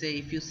 that is, say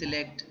if you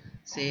select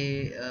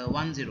say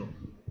 10,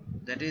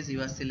 that is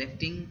you are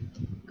selecting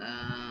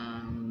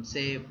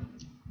say,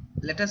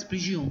 let us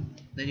presume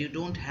that you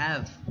don't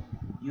have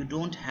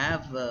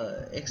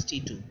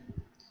XT2.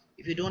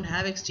 If you don't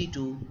have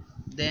XT2,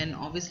 then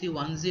obviously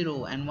 10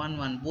 and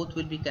 11 both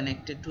will be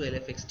connected to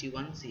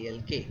LFXT1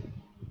 CLK.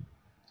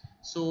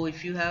 So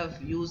if you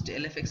have used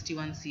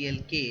LFXT1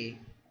 CLK,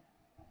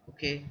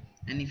 okay,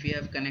 and if you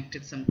have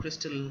connected some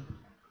crystal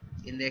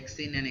in the X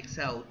in and X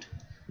out,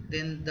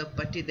 then that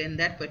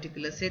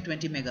particular, say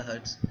 20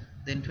 megahertz,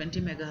 then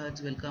 20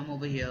 megahertz will come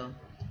over here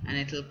and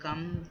it will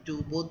come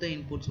to both the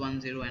inputs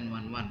 10 and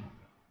 11.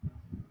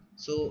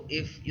 So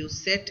if you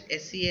set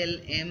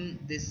SELM,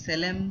 this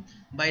SELM,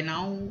 by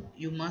now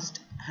you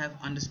must have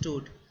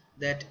understood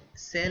that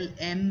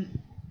SELMX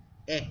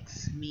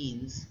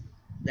means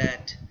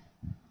that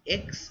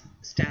X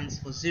stands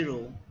for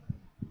 0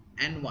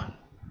 and 1,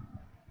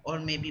 or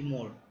maybe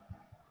more.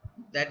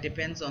 That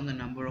depends on the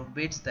number of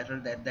bits that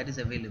is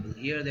available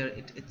here.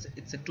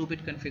 It's a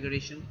 2-bit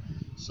configuration,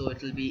 so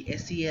it will be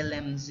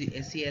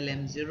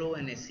SELM0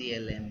 and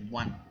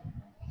SELM1.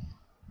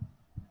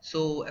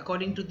 So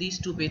according to these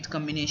 2-bit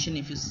combination,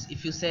 if you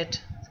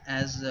set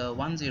as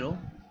 10,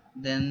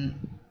 then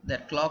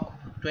that clock,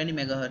 20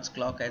 megahertz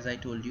clock, as I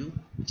told you,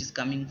 which is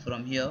coming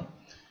from here,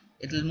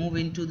 it will move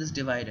into this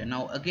divider.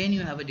 Now again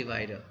you have a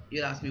divider.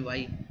 You'll ask me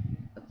why.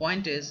 The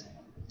point is,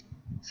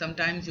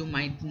 sometimes you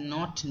might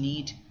not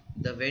need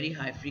the very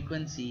high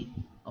frequency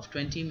of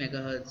 20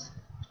 megahertz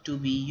to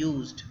be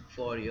used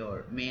for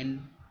your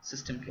main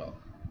system clock.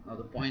 Now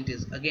the point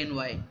is, again,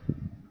 why?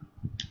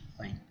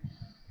 Fine.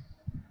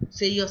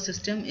 Say your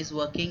system is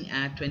working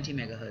at 20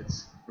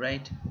 megahertz,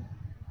 right?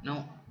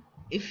 Now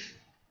if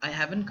I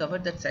haven't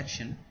covered that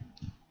section,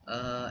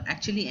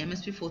 actually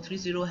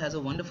MSP430 has a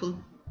wonderful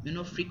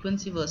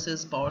frequency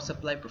versus power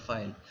supply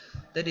profile.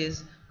 That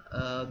is,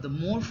 the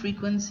more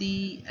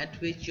frequency at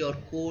which your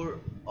core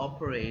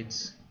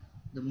operates,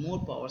 the more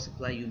power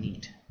supply you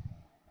need.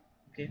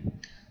 Okay,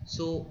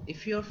 so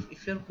if your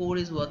core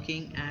is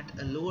working at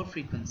a lower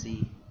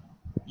frequency,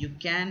 you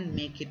can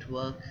make it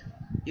work.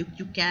 You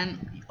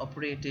can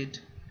operate it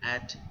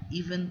at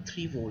even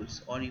 3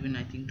 volts, or even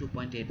I think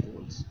 2.8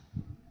 volts.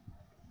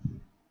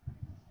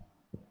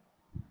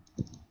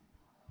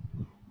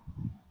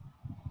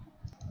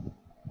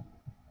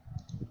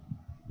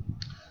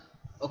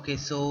 Okay,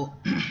 so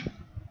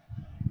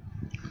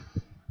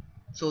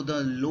so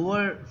the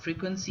lower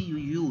frequency you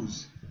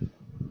use,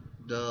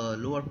 the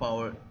lower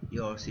power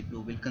your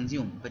CPU will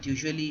consume, but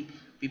usually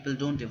people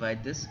don't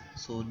divide this.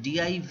 So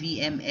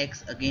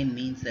DIVMX again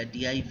means that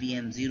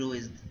DIVM0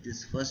 is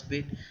this first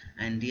bit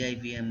and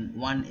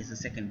DIVM1 is the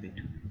second bit.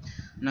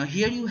 Now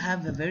here you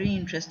have a very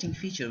interesting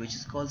feature which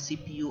is called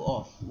CPU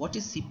off. What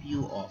is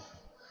CPU off?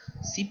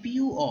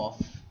 CPU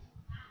off,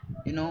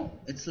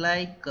 it's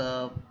like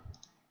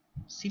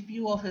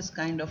CPU off is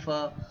kind of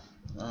a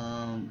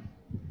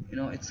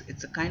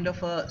it's a kind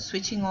of a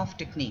switching off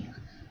technique.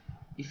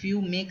 If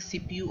you make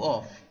CPU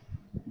off,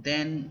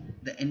 then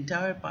the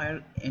entire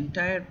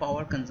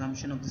power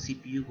consumption of the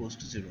CPU goes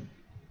to zero.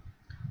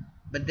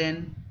 But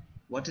then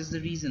what is the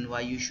reason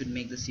why you should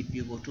make the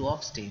CPU go to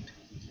off state?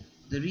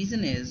 The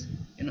reason is,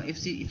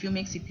 if you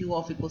make CPU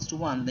off equals to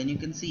 1, then you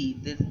can see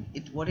that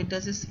what it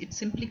does is it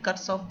simply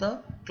cuts off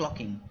the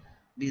clocking.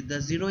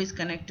 The 0 is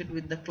connected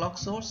with the clock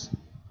source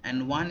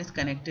and 1 is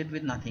connected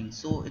with nothing,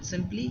 so it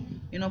simply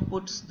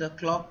puts the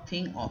clock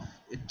thing off.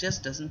 It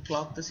just doesn't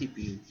clock the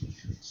CPU.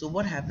 So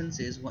what happens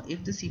is,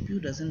 if the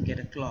CPU doesn't get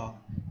a clock,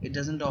 it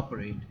doesn't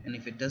operate, and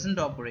if it doesn't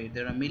operate,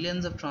 there are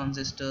millions of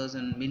transistors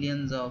and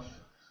millions of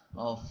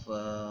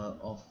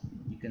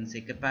you can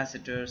say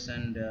capacitors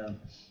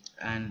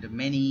and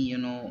many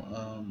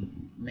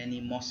many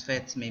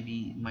MOSFETs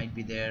might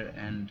be there,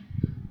 and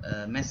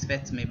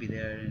MESFETs may be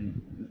there,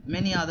 and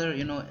many other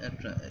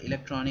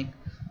electronic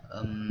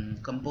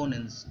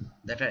components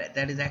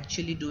that is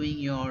actually doing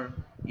your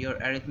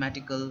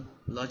arithmetical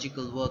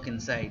logical work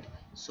inside.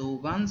 So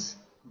once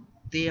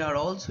they are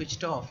all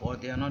switched off or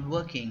they are not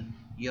working,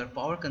 your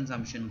power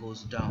consumption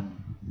goes down.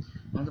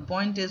 Now the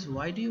point is,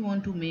 why do you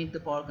want to make the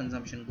power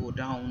consumption go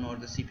down or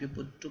the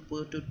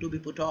CPU to be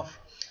put off?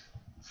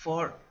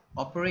 For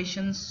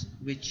operations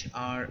which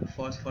are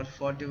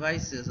for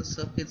devices or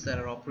circuits that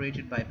are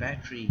operated by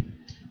battery,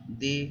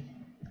 they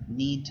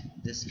need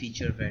this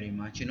feature very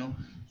much.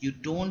 You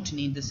don't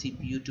need the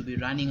CPU to be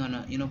running on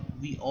a,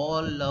 we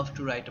all love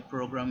to write a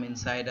program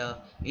inside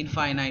a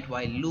infinite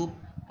while loop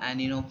and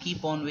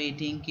keep on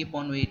waiting, keep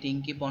on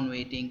waiting, keep on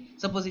waiting.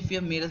 Suppose if you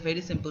have made a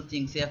very simple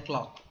thing, say a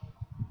clock.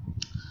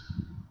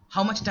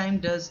 How much time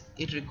does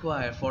it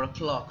require for a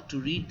clock to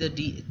read the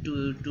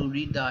to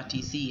read the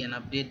RTC and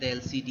update the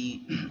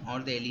LCD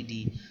or the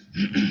LED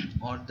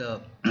or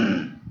the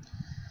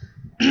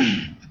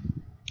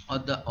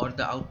or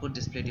the output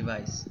display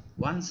device?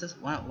 Once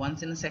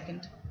in a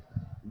second?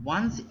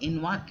 Once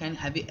in one?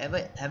 Have you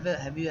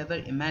ever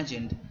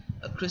imagined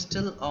a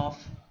crystal of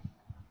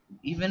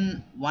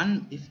even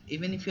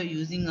if you're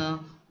using a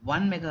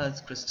 1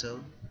 megahertz crystal,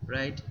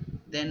 right?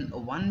 Then a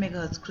 1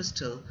 megahertz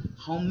crystal,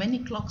 how many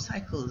clock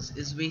cycles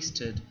is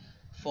wasted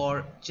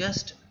for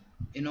just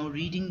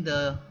reading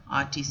the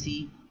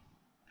RTC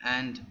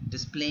and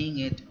displaying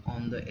it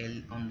on the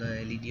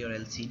LED or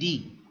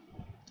LCD?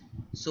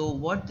 So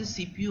what the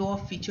CPU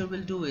off feature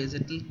will do is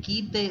it will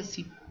keep the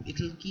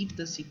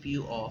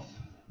CPU off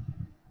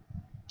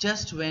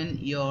just when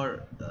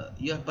your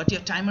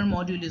timer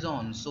module is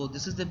on. So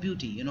this is the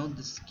beauty,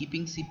 this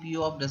keeping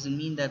CPU off doesn't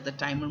mean that the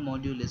timer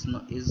module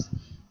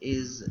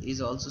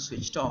is also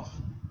switched off.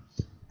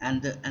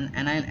 And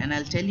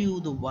I'll tell you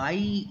the why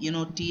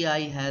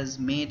TI has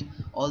made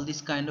all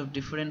these kind of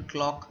different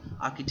clock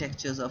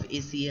architectures of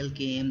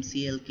ACLK,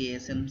 MCLK,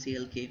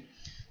 SMCLK.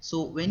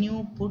 So when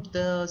you put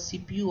the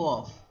CPU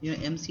off,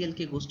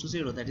 MCLK goes to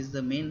 0, that is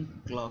the main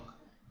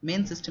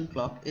system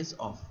clock is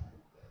off.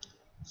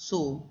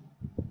 So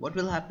what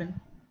will happen?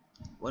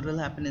 What will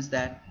happen is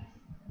that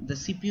the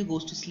CPU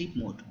goes to sleep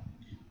mode,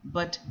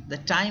 but the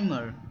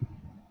timer,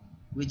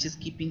 which is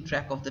keeping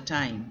track of the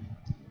time,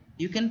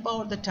 you can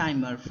power the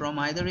timer from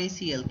either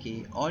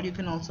ACLK or you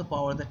can also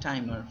power the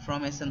timer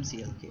from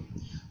SMCLK.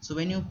 So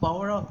when you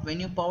power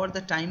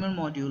the timer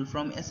module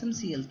from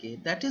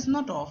SMCLK, that is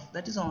not off,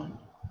 that is on.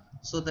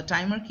 So the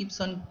timer keeps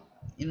on,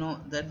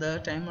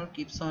 the timer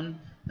keeps on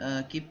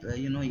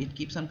it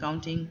keeps on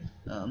counting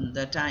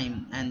the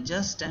time, and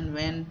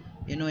when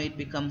it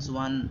becomes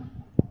one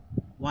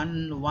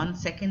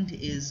second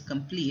is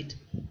complete,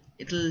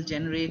 it will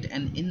generate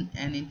an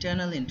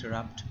internal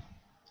interrupt.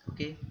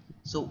 Okay,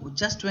 so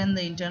just when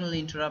the internal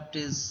interrupt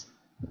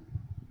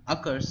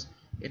occurs,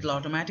 it will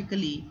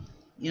automatically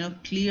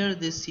clear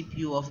this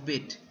CPU off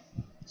bit.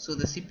 So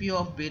the CPU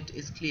off bit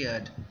is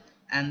cleared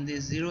and the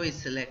 0 is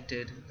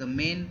selected. The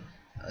main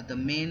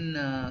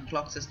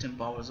clock system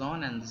powers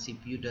on and the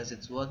CPU does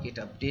its work. It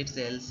updates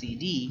the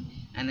LCD,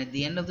 and at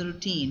the end of the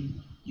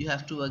routine you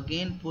have to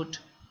again put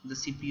the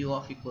CPU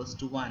off equals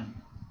to 1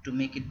 to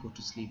make it go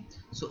to sleep.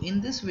 So in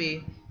this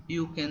way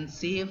you can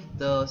save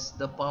the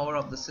power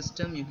of the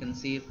system, you can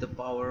save the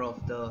power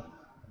of the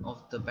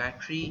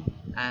battery,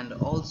 and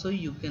also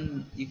you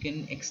can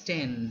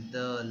extend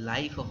the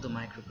life of the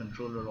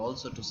microcontroller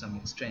also to some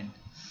extent.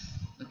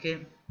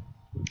 Okay,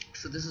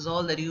 so this is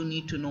all that you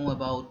need to know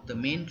about the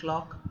main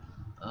clock.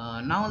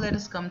 Now let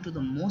us come to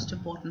the most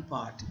important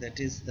part, that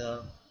is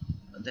the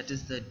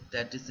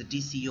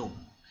DCO.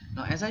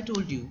 Now as I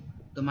told you,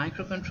 the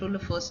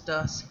microcontroller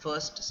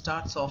first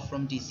starts off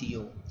from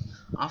DCO.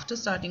 After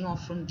starting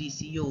off from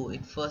DCO,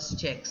 it first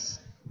checks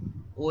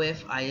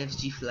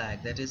OFIFG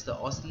flag, that is the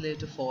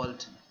oscillator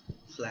fault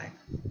flag.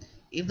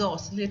 If the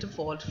oscillator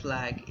fault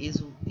flag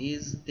is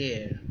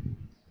there,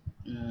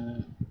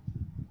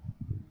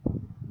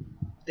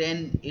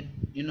 then it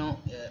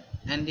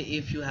and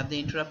if you have the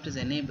interrupt is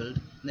enabled,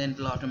 then it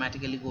will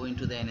automatically go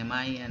into the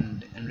NMI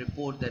and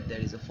report that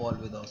there is a fault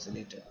with the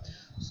oscillator.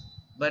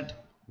 But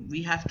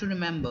we have to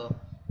remember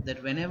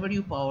that whenever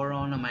you power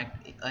on an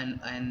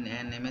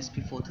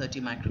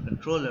MSP430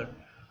 microcontroller,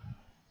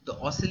 the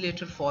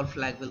oscillator fall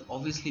flag will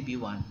obviously be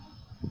 1.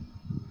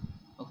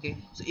 Okay,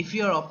 so if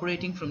you are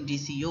operating from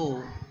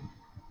DCO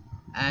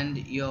and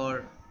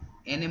your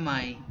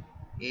NMI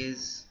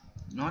is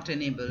not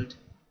enabled,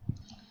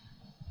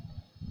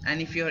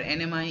 and if your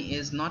NMI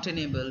is not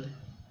enabled,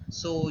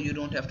 so you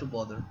don't have to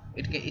bother.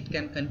 It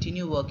can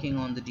continue working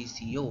on the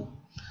DCO.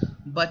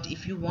 But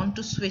if you want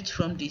to switch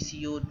from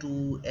DCO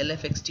to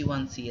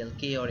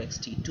LFXT1CLK or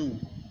XT2,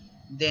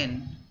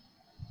 then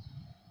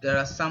there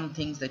are some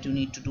things that you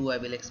need to do. I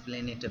will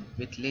explain it a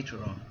bit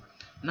later on.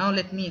 Now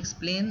let me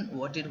explain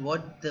what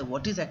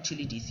is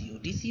actually DCO.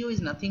 DCO is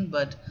nothing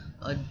but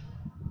a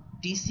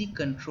DC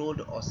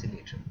controlled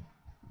oscillator.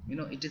 You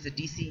know, it is a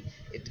DC.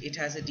 It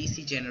has a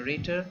DC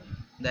generator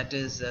that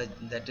is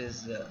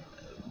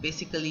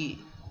basically,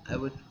 I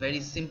would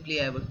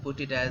put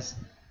it as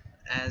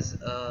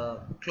a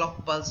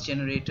clock pulse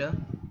generator,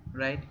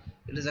 right?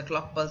 It is a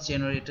clock pulse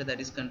generator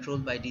that is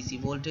controlled by DC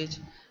voltage,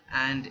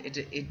 and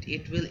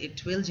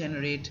it will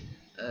generate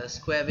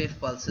square wave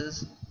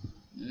pulses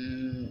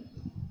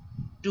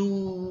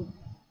to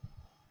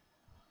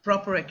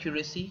proper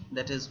accuracy.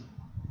 That is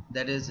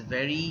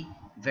very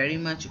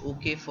much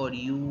okay for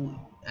you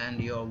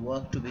and your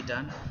work to be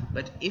done.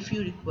 But if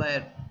you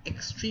require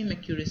extreme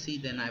accuracy,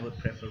 then I would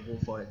prefer go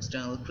for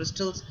external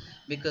crystals,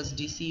 because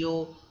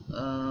DCO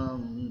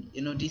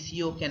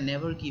DCO can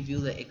never give you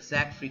the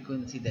exact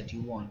frequency that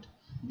you want.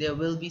 There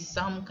will be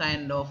some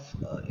kind of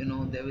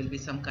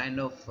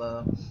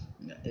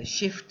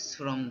shifts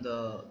from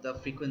the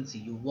frequency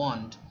you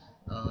want.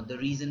 The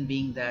reason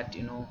being that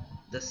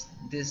this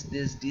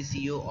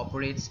DCO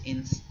operates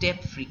in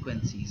step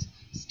frequencies.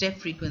 Step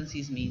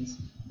frequencies means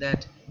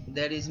that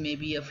there is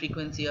maybe a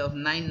frequency of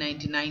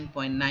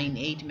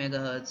 999.98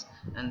 megahertz,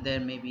 and there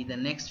may be the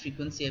next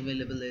frequency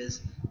available is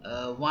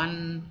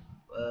 99.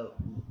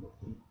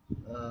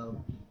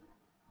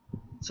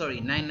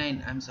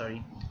 I'm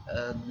sorry.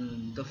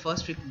 The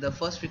first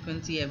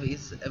frequency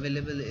is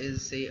available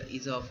is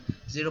of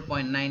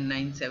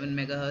 0.997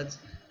 megahertz,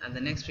 and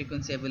the next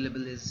frequency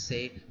available is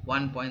say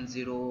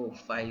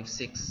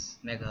 1.056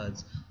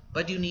 megahertz.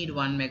 But you need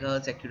 1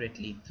 megahertz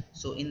accurately.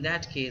 So in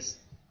that case,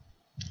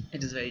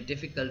 it is very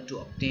difficult to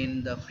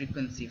obtain the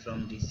frequency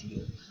from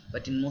DCO.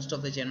 But in most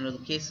of the general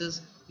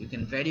cases, you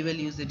can very well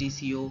use the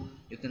DCO.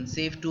 You can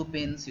save 2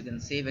 pins, you can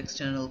save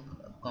external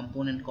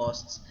component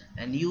costs,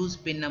 and use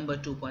pin number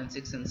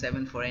 2.6 and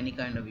 7 for any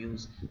kind of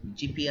use.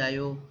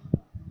 GPIO,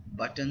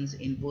 buttons,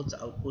 inputs,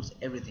 outputs,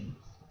 everything,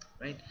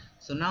 right?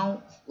 So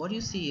now what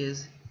you see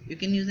is you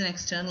can use an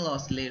external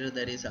oscillator,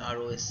 that is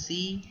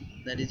ROSC,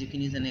 that is you can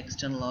use an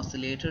external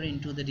oscillator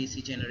into the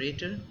DC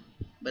generator,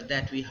 but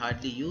that we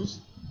hardly use.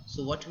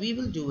 So what we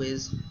will do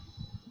is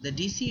the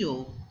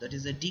DCO, that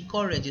is a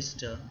decode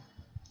register,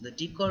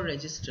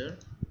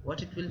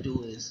 what it will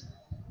do is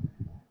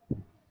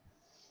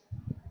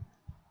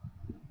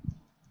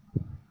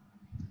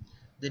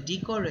the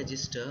decode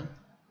register,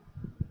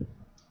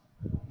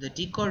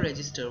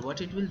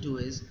 what it will do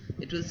is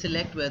it will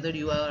select whether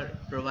you are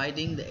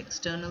providing the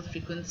external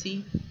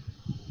frequency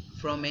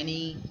from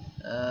any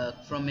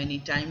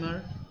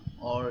timer,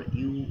 or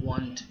you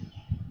want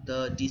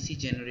the DC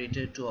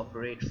generator to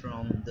operate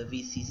from the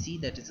VCC,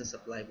 that is a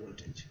supply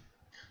voltage.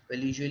 Well,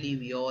 usually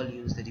we all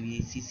use the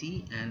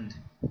VCC, and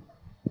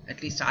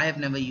at least I have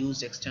never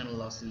used external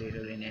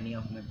oscillator in any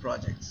of my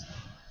projects.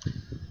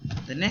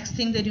 The next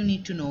thing that you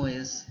need to know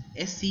is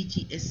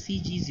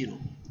SCG0,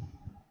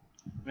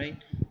 right?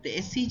 The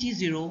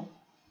SCG0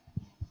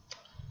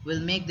 will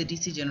make the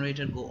DC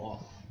generator go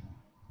off.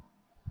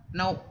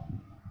 Now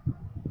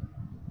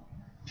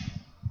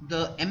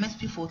the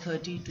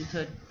MSP430 to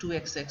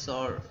 2XX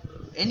or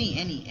any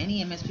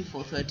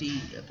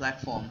MSP430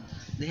 platform,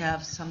 they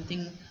have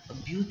a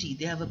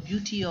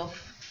beauty of,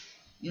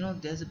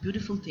 there's a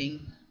beautiful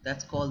thing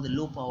that's called the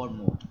low power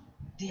mode.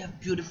 They have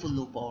beautiful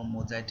low power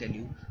modes, I tell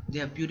you. They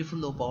have beautiful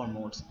low power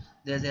modes.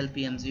 There's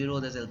LPM0,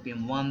 there's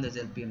LPM1, there's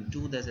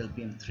LPM2, there's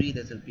LPM3,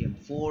 there's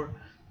LPM4,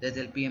 there's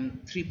LPM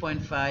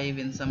 3.5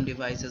 in some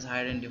devices,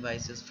 higher end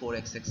devices,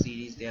 4XX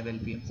series, they have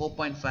LPM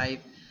 4.5,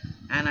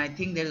 and I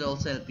think there is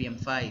also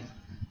LPM5.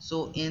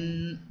 So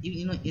in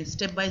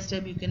step by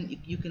step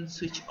you can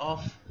switch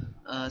off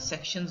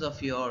sections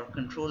of your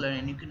controller,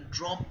 and you can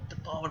drop the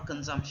power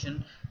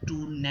consumption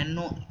to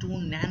nano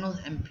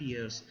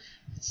amperes.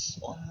 It's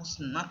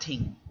almost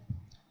nothing.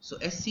 So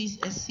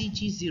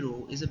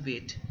SCG0 is a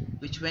bit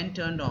which, when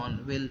turned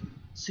on, will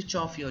switch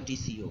off your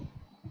DCO.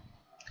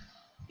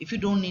 If you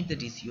don't need the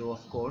DCO,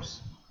 of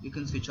course, you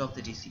can switch off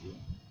the DCO,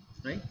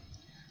 right?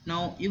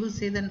 Now you will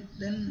say,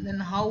 then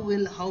how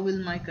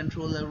will my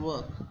controller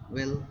work?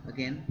 Well,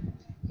 again,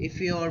 if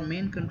your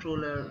main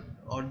controller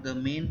or the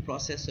main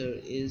processor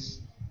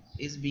is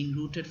being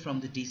routed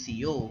from the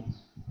DCO,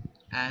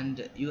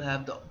 and you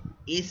have the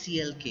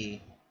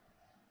ACLK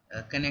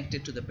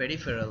connected to the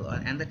peripheral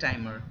and the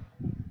timer,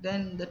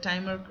 then the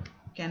timer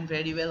can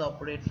very well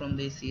operate from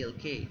the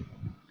ACLK,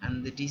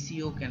 and the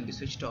DCO can be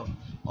switched off.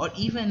 Or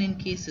even in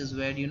cases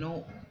where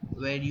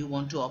where you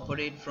want to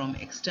operate from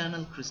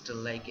external crystal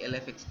like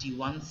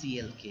LFXT1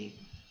 CLK,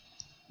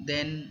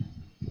 then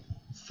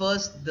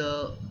first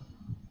the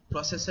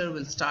processor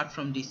will start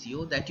from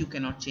DCO. That you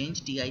cannot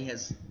change, TI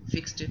has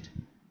fixed it.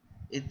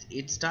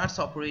 It starts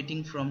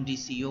operating from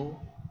DCO,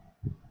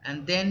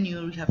 and then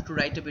you have to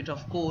write a bit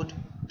of code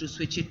to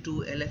switch it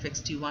to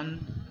LFXT1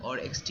 or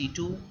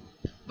XT2.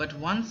 But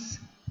once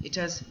it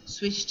has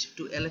switched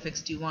to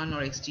LFXT1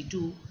 or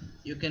XT2,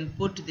 you can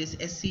put this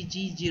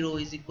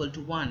SCG0 is equal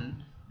to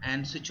 1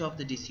 and switch off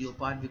the DCO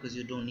part, because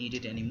you don't need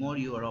it anymore.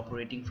 You are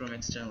operating from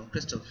external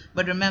crystal.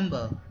 But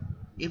remember,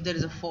 if there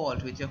is a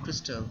fault with your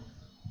crystal,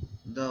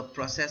 the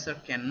processor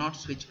cannot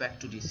switch back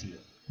to DCO.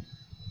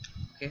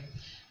 Okay,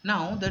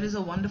 now there is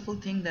a wonderful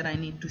thing that I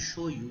need to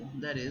show you,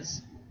 that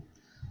is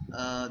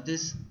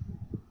this.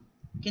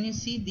 Can you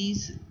see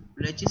these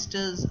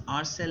registers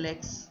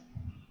RCellX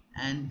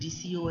and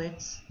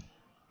DCOX?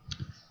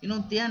 You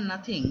know, they are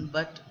nothing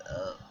but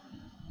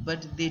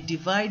they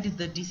divide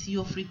the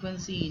DCO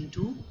frequency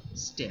into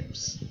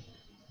steps.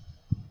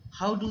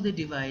 How do they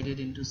divide it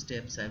into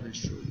steps? I will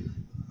show you.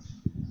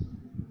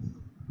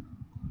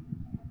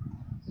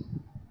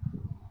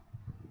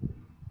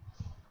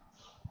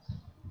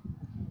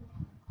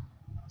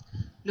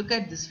 Look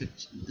at this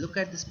picture. Look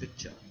at this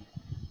picture.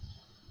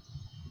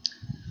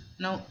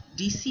 Now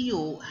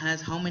DCO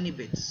has how many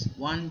bits?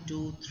 1,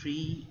 2,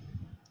 3.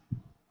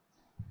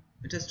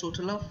 It has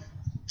total of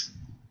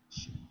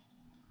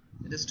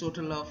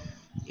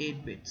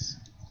 8 bits,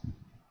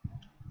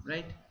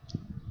 right?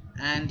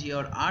 And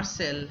your R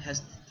cell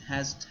has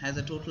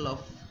a total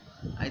of,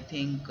 I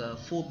think,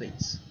 4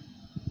 bits.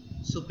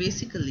 So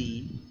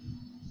basically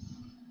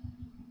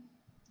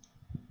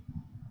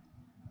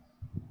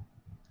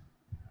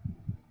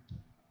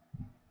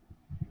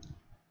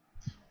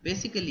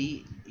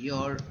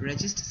your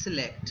register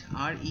select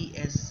R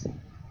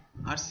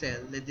cell,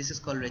 this is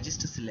called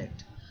register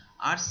select.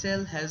 R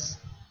cell has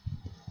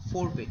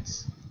 4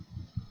 bits.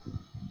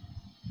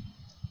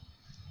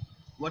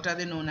 What are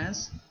they known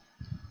as?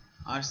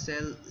 R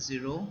cell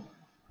 0,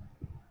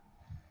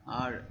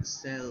 R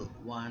cell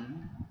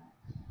 1,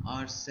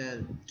 R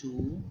cell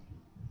 2,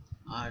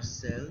 R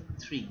cell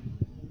 3.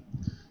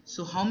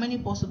 So how many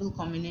possible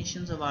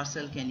combinations of R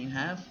cell can you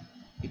have?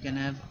 You can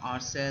have R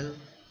cell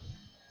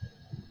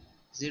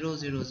 0,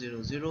 0,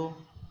 0, 0,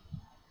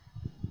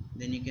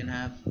 then you can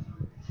have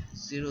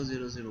 0,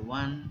 0, 0,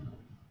 1,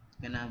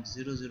 you can have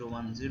 0, 0,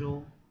 1,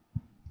 0,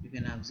 you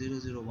can have 0,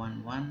 0,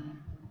 1,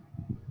 1,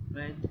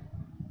 right?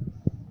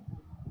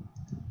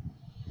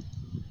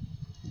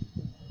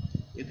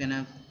 You can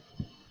have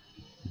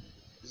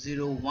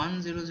 0,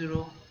 1, 0,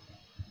 0,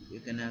 you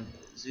can have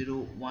 0,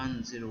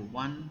 1, 0,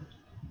 1,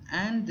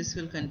 and this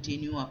will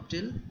continue up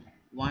till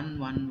 1,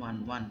 1,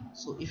 1, 1.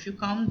 So if you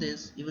count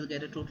this, you will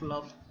get a total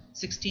of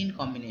 16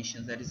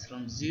 combinations, that is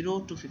from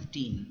 0 to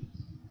 15.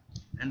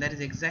 And that is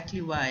exactly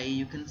why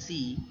you can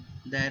see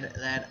that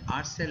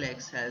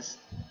RCellX has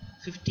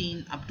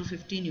 15, up to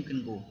 15 you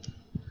can go.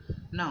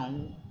 Now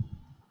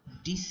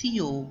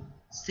DCO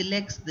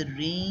selects the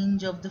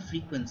range of the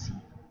frequency,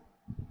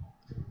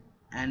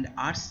 and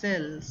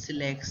RCell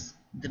selects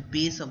the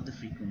base of the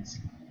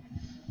frequency.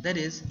 That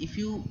is, if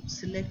you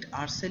select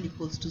RCell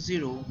equals to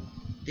 0,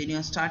 then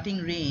your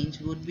starting range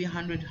would be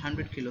 100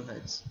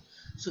 kilohertz.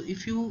 So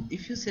if you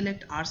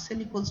select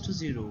RCell equals to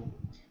 0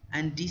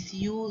 and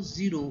DCO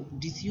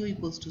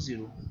equals to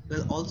 0,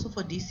 well, also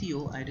for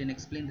DCO, I didn't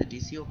explain the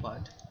DCO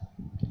part.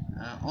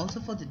 Also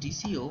for the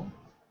DCO,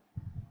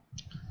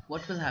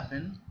 what will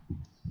happen?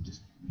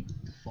 Just make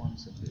the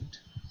fonts a bit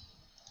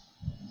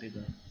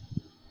bigger.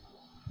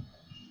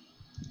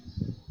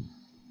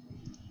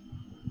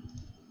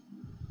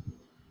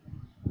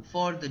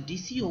 For the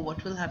DCO,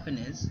 what will happen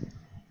is,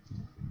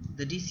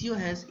 the DCO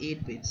has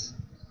 8 bits,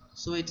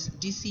 so it's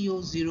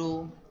DCO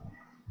 0,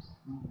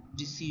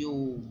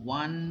 DCO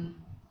 1,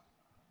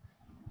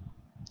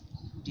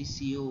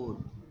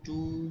 DCO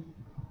 2,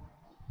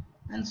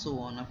 and so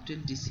on up till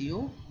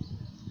DCO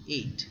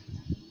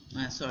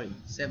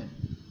 7.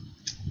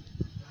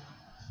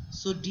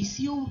 So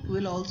DCO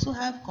will also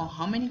have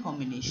how many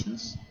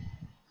combinations?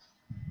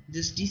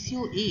 This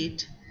DCO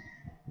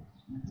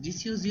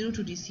 0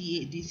 to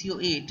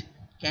DCO 8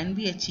 can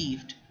be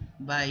achieved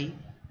by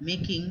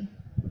making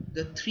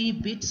the 3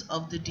 bits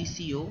of the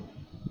DCO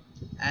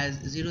as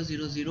 0,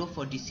 0, 0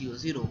 for DCO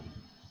 0.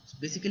 So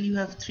basically you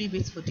have 3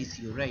 bits for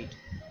DCO, right?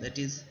 That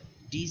is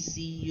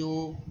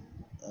DCO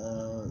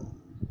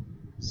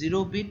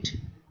 0 bit,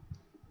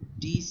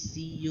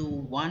 DCO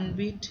 1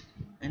 bit,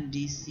 and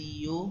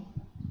DCO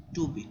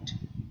 2 bit.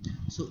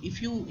 So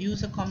if you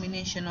use a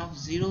combination of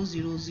 0,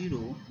 0,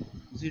 0,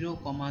 0,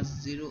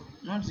 0,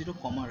 not 0,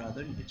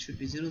 rather it should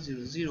be 0,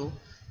 0, 0,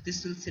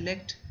 this will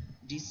select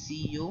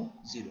DCO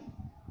 0,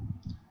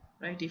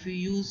 right? If you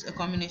use a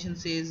combination,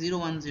 say 0,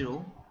 1,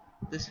 0,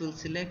 this will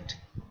select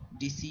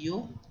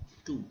DCO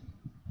 2.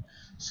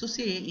 So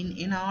say in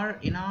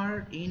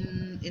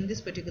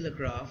this particular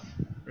graph,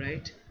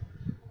 right,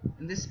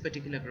 in this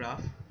particular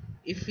graph,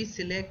 if we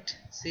select,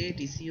 say,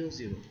 DCO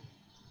 0,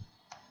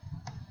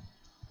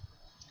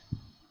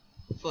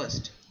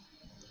 first.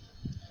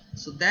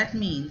 So that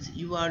means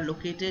you are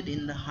located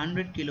in the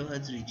 100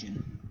 kilohertz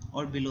region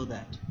or below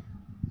that,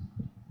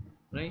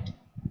 right?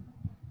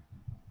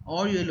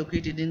 Or you are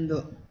located in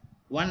the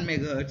 1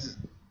 megahertz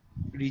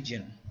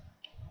region,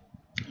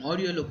 or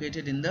you are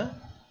located in the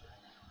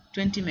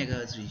 20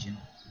 megahertz region.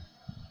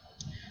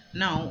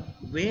 Now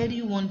where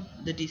you want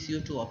the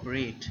DCO to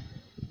operate,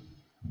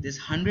 this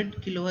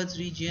 100 kilohertz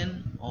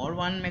region or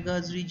 1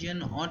 megahertz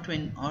region or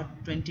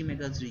 20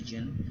 megahertz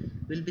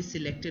region will be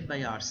selected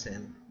by R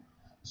cell.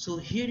 So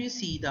here you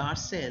see the R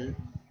cell,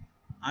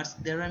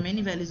 there are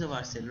many values of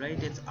R cell,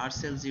 right? It's R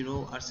cell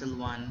 0, R cell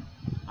 1,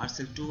 R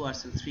cell 2, R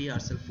cell 3, R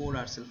cell 4,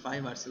 R cell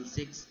 5, R cell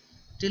 6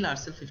 till R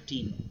cell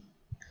 15.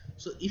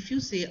 So if you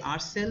say R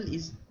cell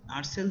is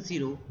R cell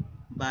 0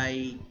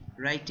 by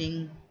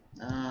writing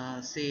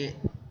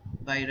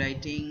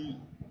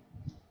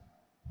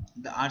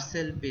the R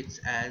cell bits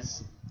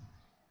as,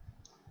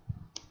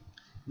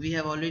 we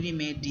have already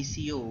made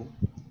DCO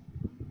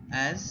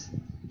as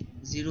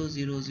 0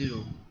 0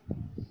 0,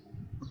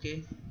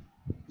 okay,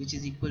 which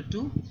is equal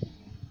to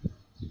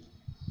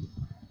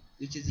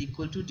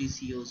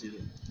DCO 0.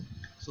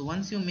 So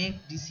once you make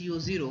DCO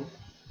 0,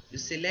 you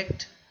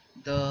select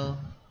the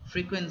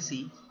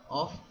frequency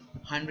of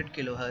 100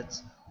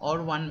 kilohertz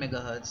or 1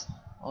 megahertz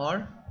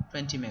or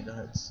 20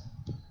 megahertz,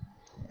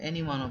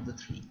 any one of the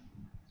three.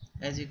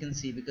 As you can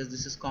see, because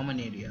this is common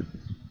area,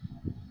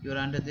 you are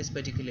under this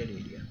particular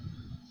area,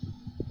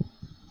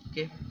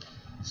 okay.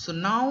 So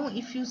now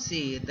if you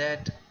say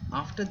that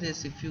after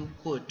this, if you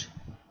put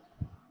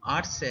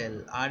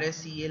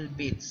RSEL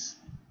bits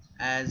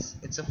as,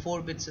 it's a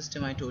 4-bit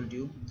system I told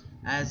you,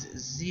 as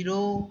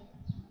 0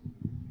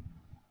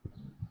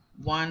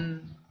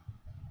 1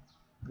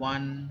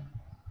 1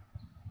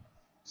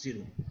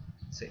 0,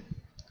 say.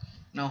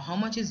 Now how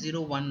much is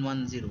 0 1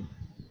 1 0?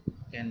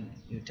 Can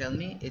you tell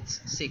me?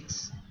 It's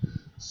 6.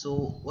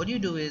 So what you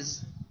do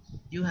is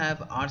you have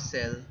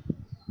RSEL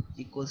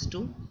equals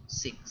to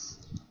 6.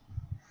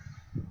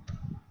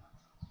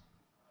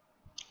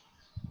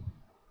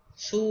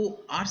 So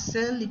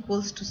RSEL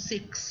equals to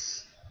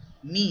 6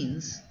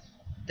 means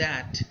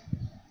that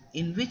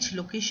in which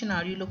location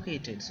are you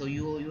located? So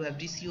you have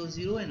DCO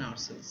 0 and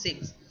RSEL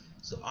 6.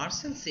 So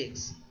RSEL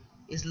 6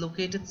 is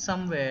located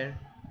somewhere,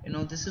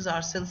 this is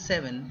RSEL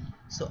 7,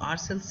 so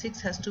RSEL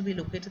 6 has to be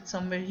located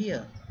somewhere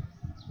here,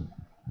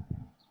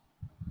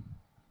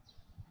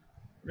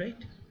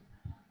 right?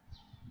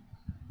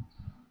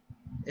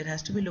 It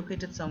has to be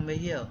located somewhere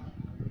here.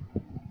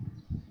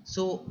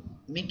 So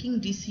making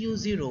DCO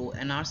 0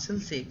 and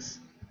RSEL 6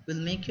 will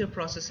make your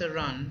processor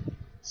run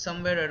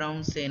somewhere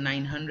around, say,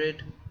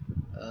 900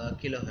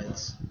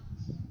 kilohertz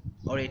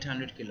or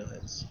 800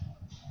 kilohertz.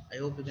 I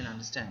hope you can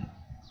understand.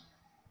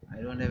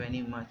 I don't have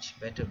any much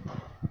better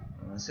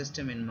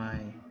system in my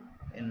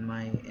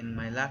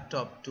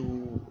laptop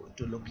to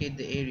locate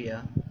the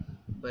area,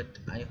 but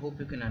I hope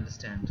you can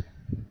understand.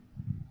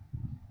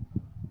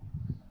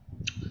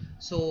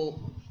 So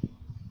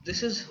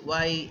this is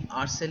why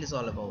RSEL is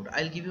all about.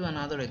 I'll give you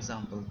another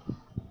example,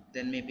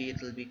 then maybe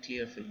it will be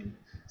clear for you.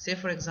 Say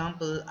for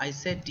example, I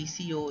said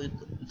DCO,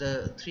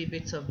 the 3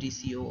 bits of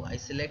DCO, I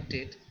select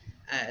it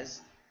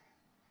as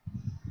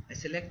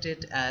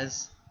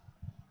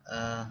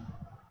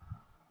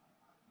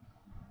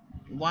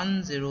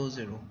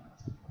 100.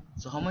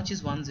 So how much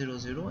is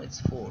 100? It's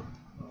 4.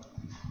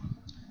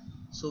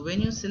 So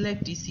when you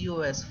select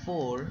DCO as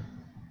 4,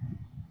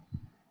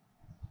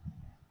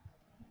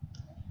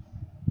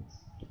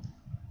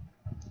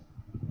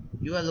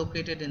 you are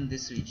located in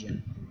this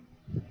region,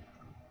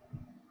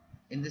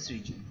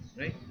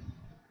 right?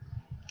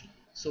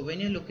 So when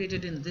you're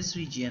located in this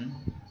region,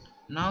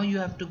 now you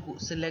have to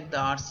select the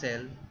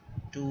RSEL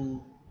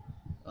to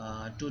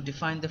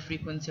define the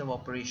frequency of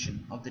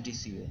operation of the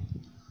DCO.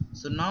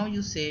 So now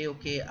you say,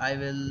 okay, I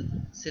will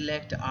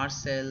select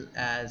RSEL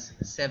as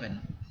 7.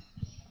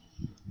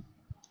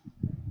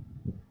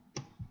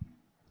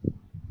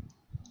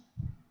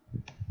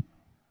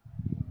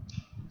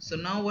 So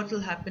now what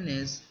will happen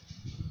is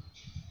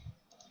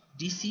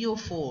DCO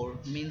 4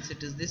 means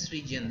it is this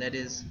region, that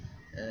is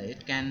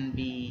it can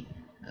be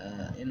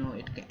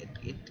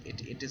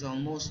it is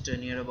almost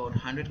near about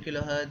 100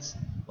 kilohertz,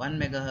 1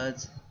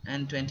 megahertz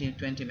and 20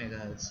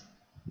 megahertz,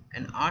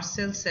 and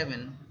RSEL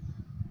 7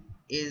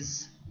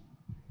 is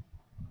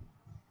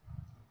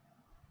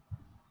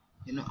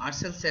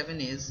RSEL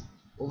 7 is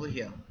over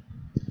here.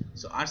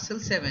 So RSEL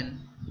 7,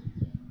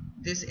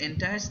 this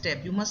entire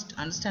step, you must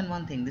understand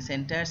one thing, this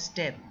entire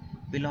step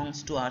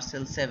belongs to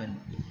RSEL 7.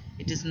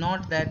 It is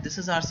not that this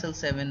is RSEL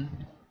 7,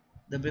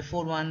 the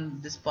before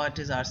one, this part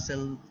is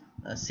RSEL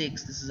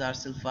 6, this is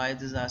RSEL 5,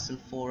 this is RSEL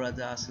 4, this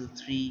is RSEL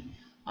 3,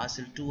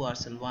 RSEL 2,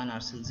 RSEL 1,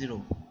 RSEL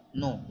 0.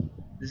 No,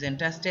 this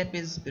entire step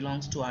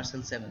belongs to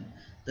RSEL 7.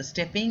 The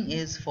stepping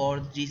is for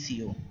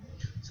DCO.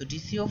 So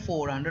DCO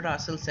 4 under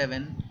RSEL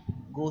 7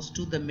 goes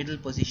to the middle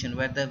position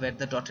where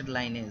the dotted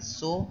line is.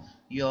 So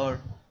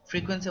your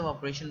frequency of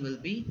operation will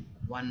be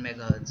 1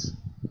 megahertz.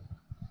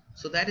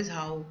 So that is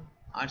how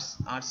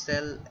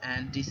RSEL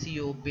and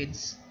DCO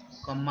bits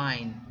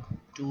combine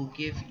to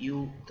give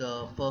you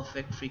the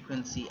perfect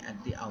frequency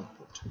at the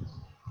output.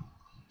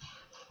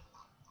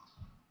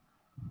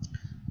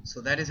 So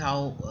that is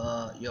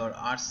how your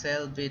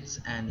RCell bits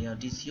and your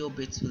DCO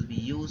bits will be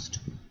used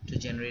to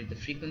generate the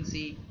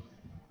frequency.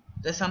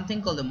 There's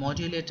something called the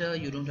modulator.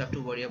 You don't have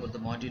to worry about the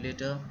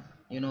modulator.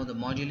 You know, the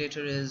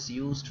modulator is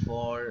used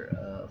for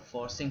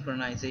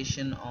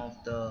synchronization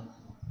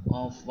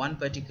of one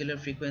particular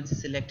frequency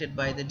selected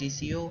by the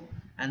DCO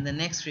and the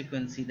next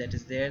frequency that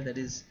is there. That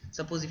is,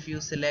 suppose if you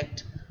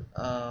select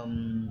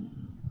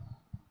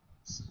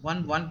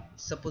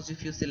suppose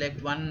if you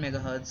select 1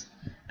 megahertz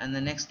and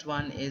the next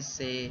one is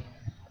say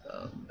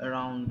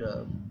around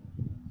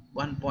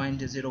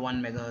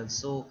 1.01 megahertz,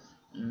 so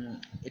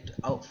it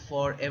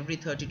for every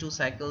 32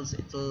 cycles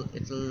it will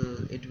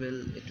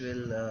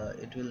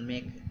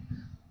make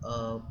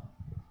uh,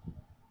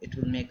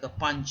 a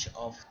punch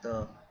of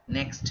the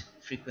next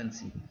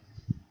frequency.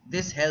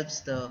 This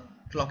helps the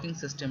clocking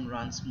system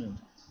run smooth,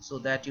 so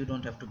that you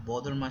don't have to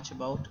bother much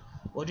about.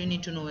 What you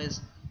need to know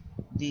is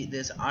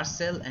there's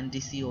RCell and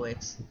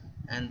DCOX,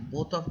 and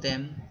both of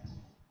them,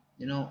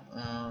 you know,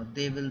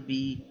 they will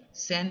be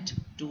sent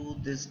to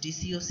this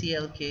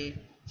DCOCLK.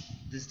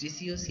 This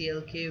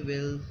DCOCLK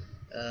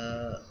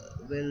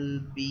will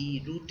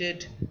be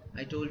routed,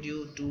 I told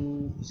you,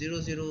 to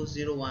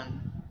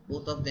 0001,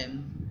 both of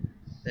them.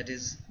 That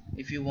is,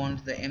 if you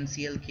want the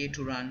MCLK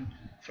to run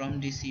from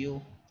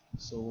DCO,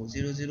 so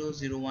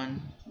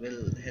 0001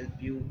 will help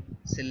you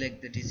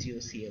select the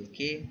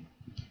DCOCLK,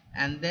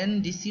 and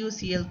then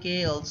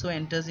DCOCLK also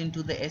enters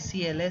into the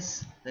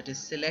SELS, that is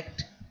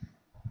select.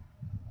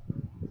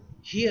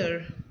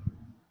 Here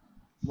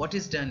what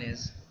is done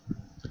is,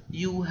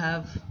 you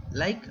have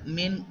like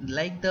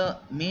the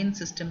main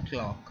system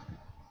clock,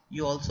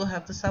 you also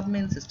have the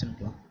sub-main system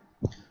clock.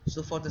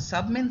 So for the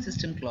sub-main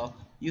system clock,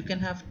 you can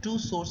have two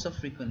source of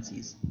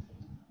frequencies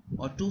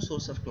or two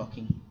source of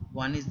clocking.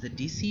 One is the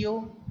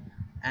DCO,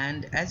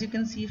 and as you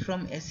can see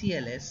from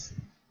SELS,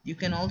 you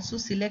can also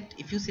select,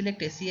 if you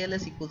select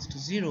SELS equals to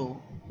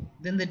 0,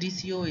 then the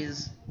DCO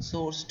is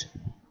sourced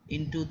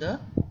into the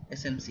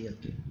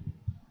SMCLK.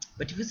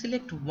 But if you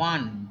select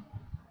 1,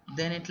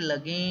 then it will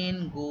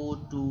again go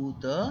to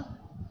the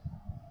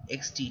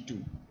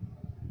XT2,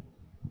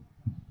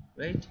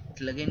 right? It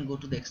will again go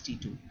to the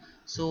XT2.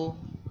 So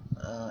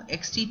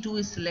XT2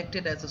 is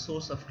selected as a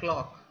source of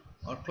clock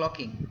or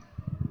clocking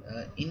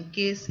in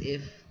case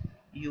if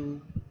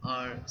you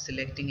are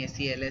selecting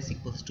SELS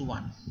equals to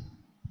 1.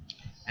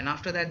 And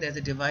after that there's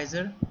a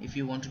divisor. If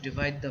you want to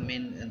divide the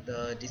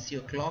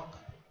DCO clock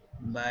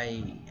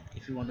by,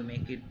 if you want to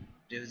make it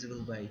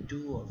divisible by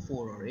 2 or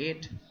 4 or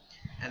 8,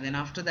 and then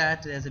after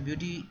that there's a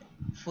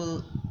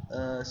beautiful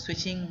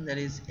switching, that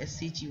is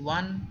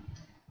SCG1.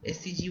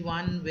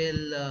 SCG1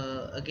 will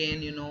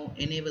again, you know,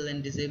 enable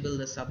and disable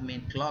the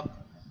sub-main clock.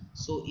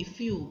 So if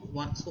you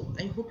want, so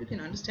I hope you can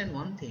understand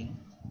one thing,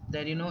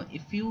 that, you know,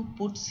 if you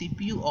put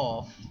CPU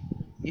off,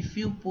 if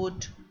you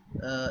put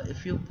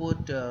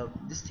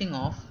this thing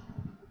off,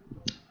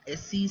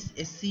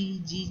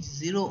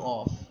 SCG0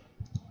 off,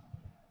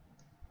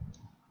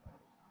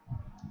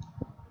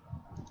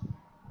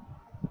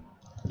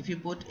 if you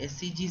put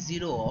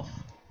SCG0 off,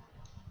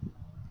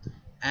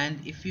 and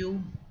if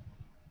you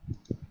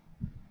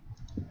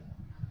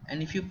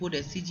put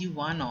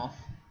SCG1 off,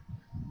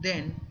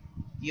 then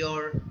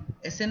your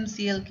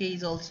SMCLK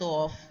is also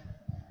off,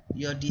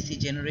 your DC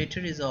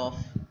generator is off,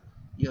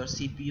 your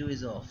CPU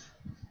is off.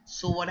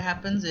 So what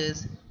happens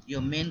is,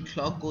 your main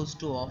clock goes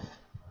to off,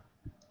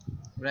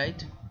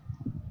 right?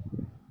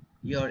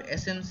 Your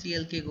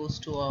SMCLK goes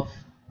to off,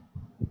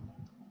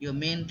 your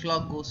main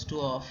clock goes to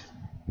off,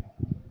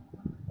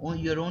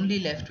 you're only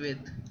left with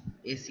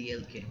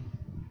ACLK.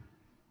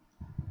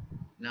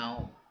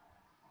 Now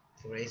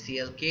for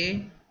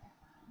ACLK,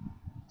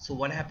 so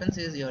what happens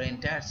is, your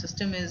entire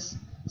system is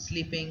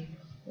sleeping,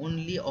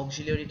 only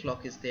auxiliary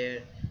clock is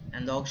there,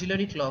 and the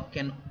auxiliary clock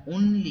can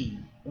only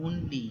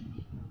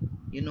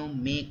you know,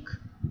 make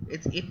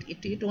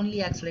it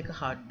only acts like a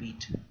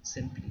heartbeat.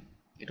 Simply,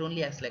 it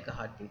only acts like a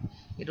heartbeat.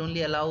 It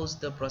only allows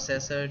the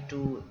processor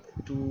to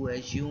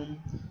assume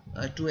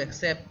to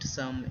accept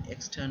some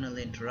external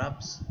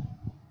interrupts,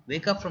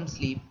 wake up from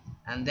sleep,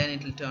 and then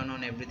it will turn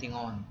on everything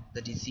on,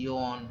 the DCO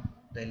on,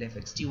 the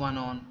LFXT1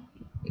 on,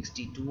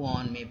 XT2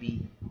 on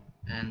maybe,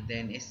 and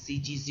then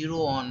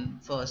SCG0 on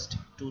first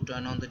to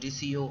turn on the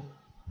DCO.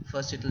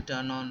 First it will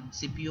turn on,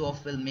 CPU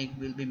off will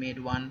be made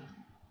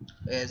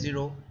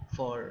 0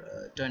 for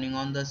turning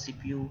on the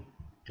CPU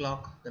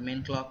clock, the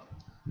main clock.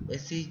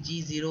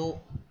 SCG0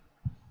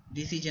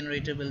 DC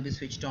generator will be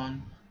switched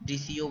on,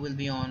 DCO will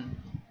be on,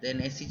 then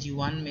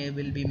SCG1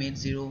 will be made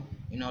 0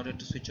 in order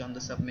to switch on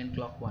the sub-main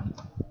clock 1.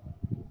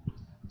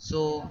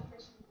 So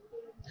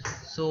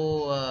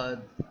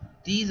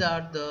these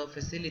are the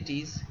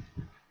facilities,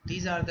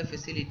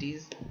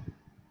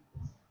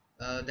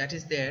 that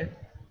is there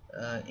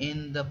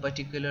in the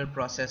particular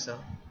processor,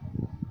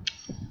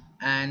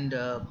 and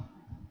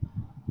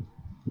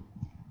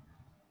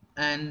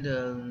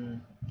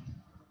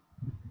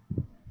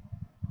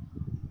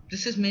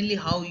This is mainly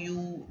how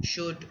you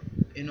should,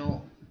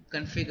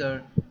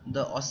 configure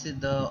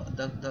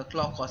the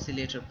clock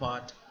oscillator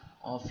part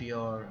of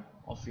your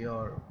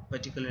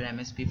particular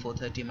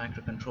MSP430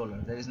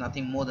 microcontroller. There is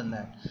nothing more than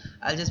that.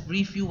 I'll just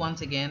brief you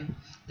once again.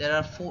 There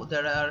are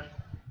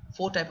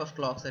four type of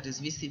clocks, that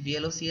is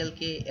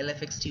VLO-CLK,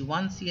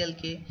 LFXT1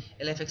 CLK.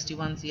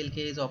 LFXT1 CLK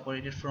is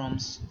operated from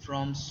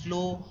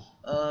slow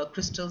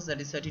crystals, that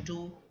is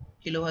 32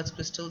 kilohertz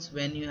crystals,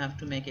 when you have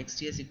to make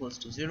XTS equals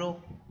to 0,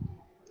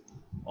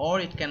 or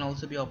it can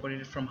also be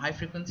operated from high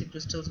frequency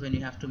crystals when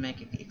you have to make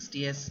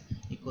XTS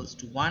equals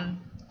to 1,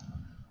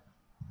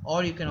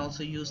 or you can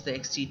also use the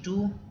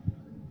XT2,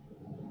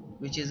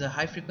 which is a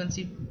high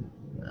frequency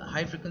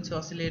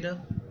oscillator,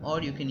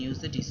 or you can use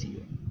the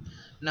DCO.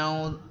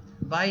 Now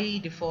by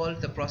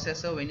default, the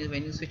processor, when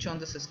you switch on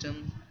the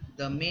system,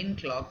 the main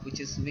clock, which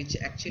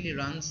actually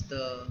runs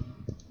the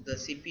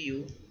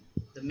CPU,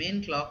 the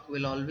main clock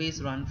will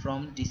always run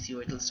from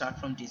DCO. It will start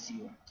from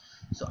DCO.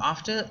 So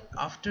after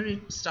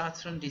it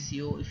starts from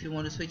DCO, if you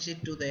want to switch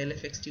it to the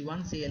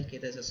LFXT1 CLK,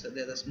 there's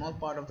a small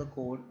part of the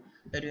code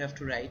that you have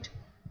to write.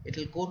 It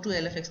will go to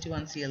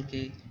LFXT1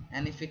 CLK,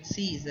 and if it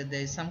sees that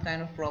there is some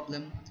kind of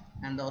problem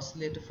and the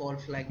oscillator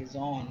fault flag is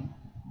on,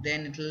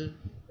 then it'll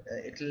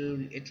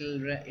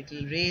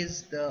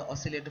raise the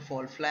oscillator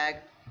fault flag,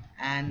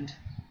 and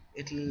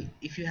if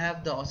you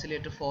have the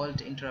oscillator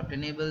fault interrupt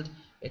enabled,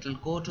 it'll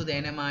go to the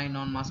NMI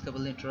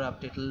non-maskable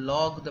interrupt. It'll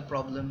log the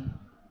problem.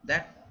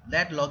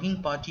 That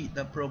logging part,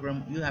 the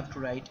program you have to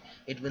write,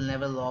 it will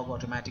never log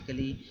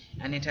automatically,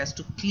 and it has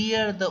to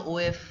clear the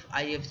OF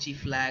IFG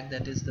flag,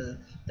 that is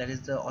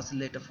the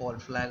oscillator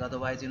fault flag.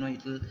 Otherwise,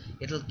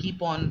 it'll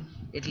keep on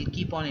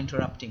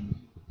interrupting,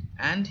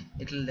 and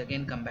it'll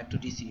again come back to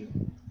DCO.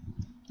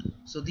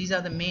 So these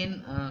are the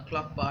main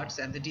clock parts,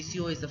 and the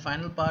DCO is the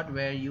final part,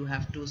 where you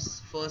have to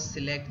first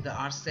select the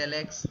RCell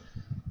X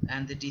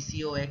and the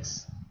DCO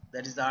X,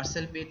 that is the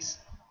RCell bits.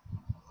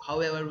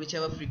 However,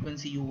 whichever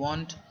frequency you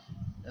want,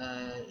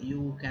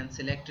 you can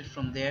select it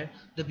from there.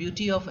 The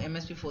beauty of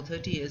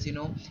MSP430 is,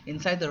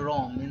 inside the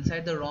ROM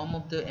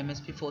of the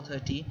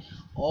MSP430,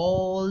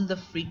 all the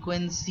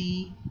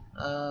frequency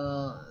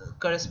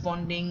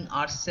corresponding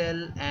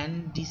RCell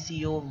and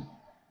DCO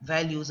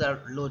values are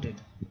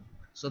loaded.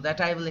 So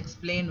that I will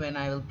explain when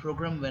I will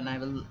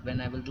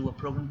do a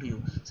program to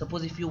you.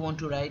 Suppose if you want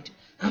to write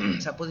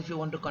suppose if you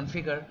want to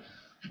configure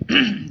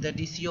the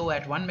DCO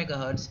at 1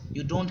 megahertz,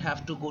 you don't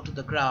have to go to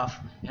the graph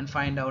and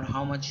find out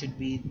how much should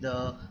be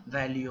the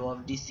value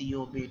of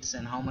DCO bits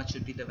and how much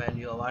should be the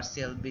value of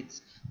RCL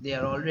bits. They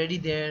are already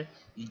there.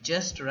 You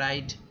just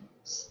select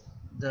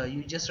the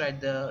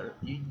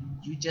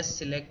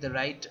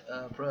right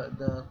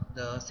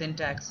the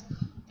syntax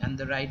and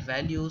the right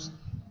values,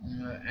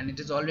 and it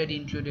is already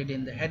included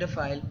in the header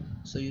file,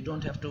 so you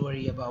don't have to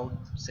worry about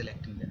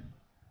selecting them.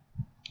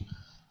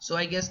 So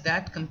I guess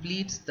that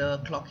completes the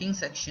clocking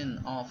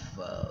section of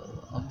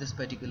this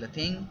particular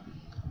thing.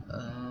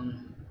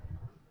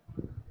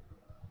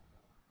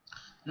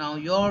 Now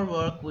your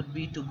work would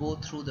be to go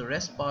through the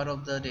rest part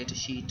of the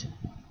datasheet.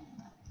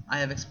 I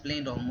have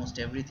explained almost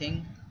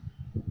everything,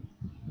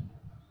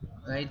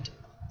 right?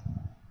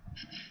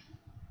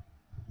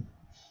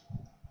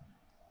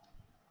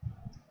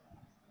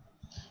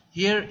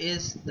 Here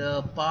is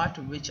the part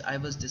which I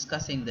was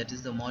discussing, that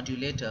is the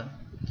modulator.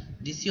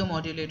 DCO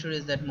modulator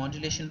is that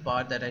modulation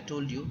part that I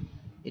told you.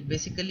 It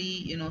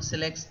basically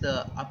selects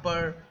the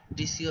upper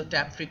DCO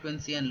tap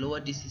frequency and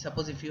lower DC.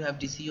 Suppose if you have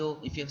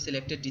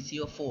selected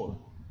DCO 4,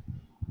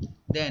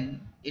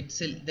 then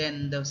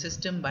the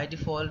system by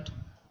default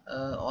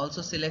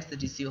also selects the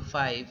DCO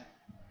 5,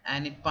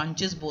 and it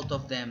punches both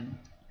of them,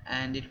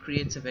 and it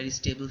creates a very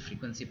stable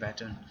frequency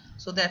pattern.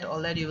 So that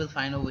all that you will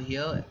find over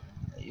here,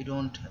 you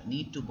don't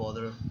need to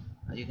bother.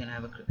 You can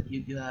have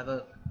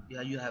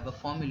you have a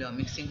formula,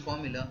 mixing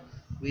formula,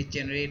 which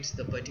generates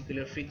the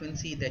particular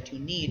frequency that you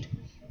need.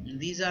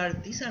 These are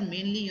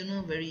mainly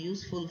very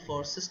useful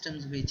for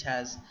systems which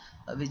has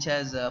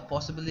a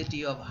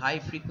possibility of high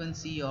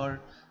frequency or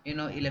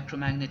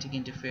electromagnetic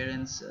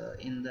interference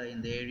in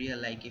the area,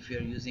 like if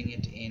you're using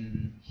it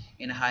in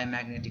a high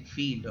magnetic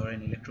field or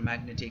an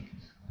electromagnetic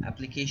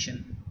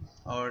application,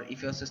 or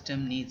if your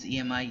system needs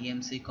EMI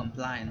EMC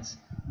compliance,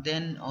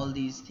 then all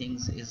these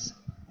things is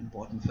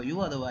important for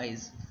you.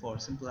 Otherwise, for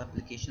simple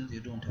applications,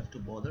 you don't have to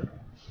bother.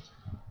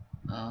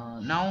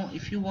 Now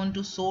if you want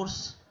to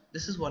source,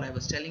 this is what I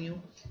was telling you,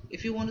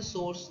 if you want to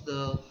source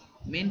the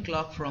main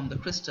clock from the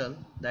crystal,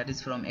 that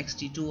is from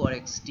XT2 or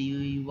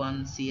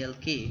XT1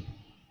 CLK,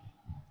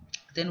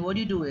 then what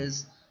you do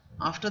is,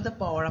 after the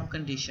power up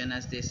condition,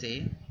 as they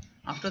say,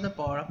 after the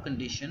power up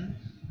condition,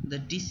 the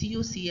DCO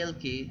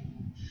CLK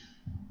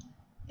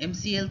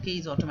MCLK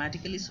is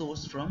automatically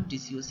sourced from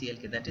DCO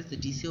CLK, that is the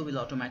DCO will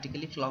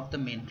automatically clock the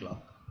main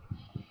clock.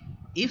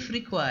 If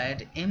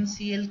required,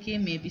 MCLK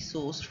may be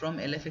sourced from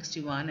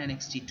LFXT1 and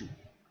XT2.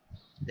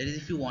 That is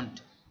if you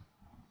want,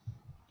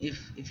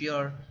 if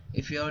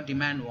your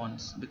demand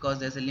wants, because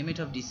there's a limit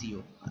of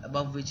DCO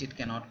above which it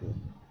cannot go.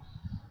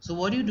 So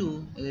what you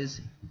do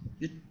is,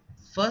 you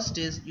First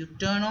is you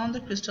turn on the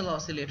crystal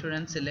oscillator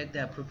and select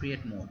the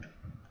appropriate mode.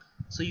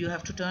 So you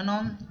have to turn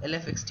on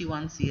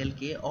LFXT1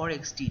 CLK or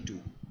XT2.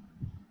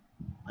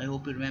 I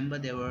hope you remember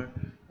there were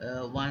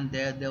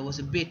there was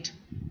a bit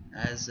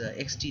as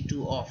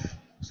XT2 off,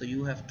 so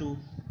you have to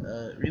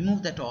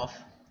remove that off,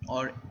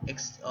 or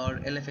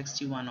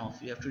LFXT1 off.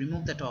 You have to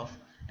remove that off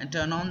and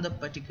turn on the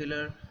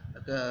particular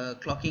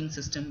clocking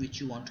system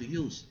which you want to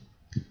use.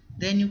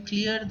 Then you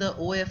clear the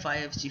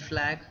OFIFG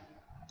flag,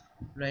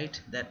 right?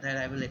 That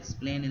I will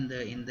explain in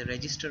the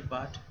register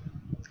part.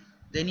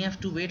 Then you have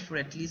to wait for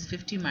at least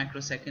 50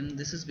 microseconds.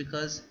 This is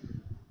because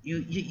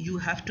you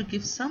have to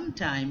give some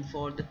time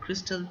for the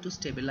crystal to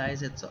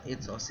stabilize its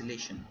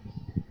oscillation.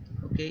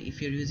 Okay,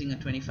 if you're using a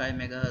 25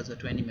 megahertz or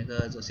 20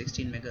 megahertz or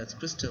 16 megahertz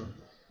crystal,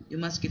 you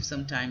must give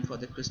some time for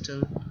the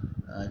crystal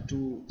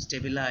to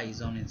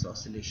stabilize on its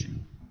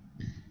oscillation.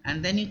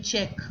 And then you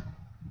check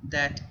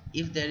that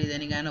if there is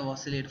any kind of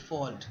oscillator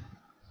fault.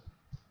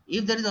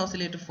 If there is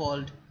oscillator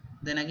fault,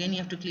 then again you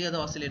have to clear the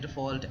oscillator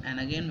fault and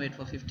again wait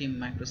for 15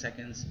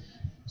 microseconds,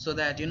 so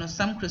that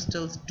some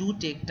crystals do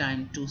take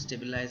time to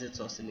stabilize its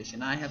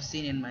oscillation. I have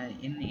seen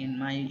in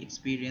my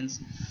experience,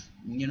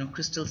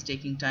 crystals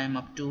taking time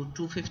up to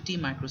 250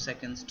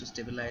 microseconds to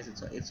stabilize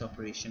its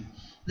operation.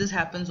 This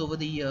happens over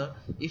the year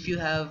if you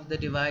have the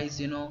device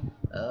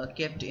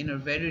kept in a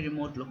very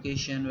remote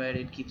location where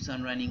it keeps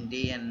on running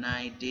day and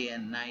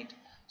night,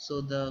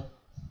 so the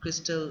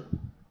crystal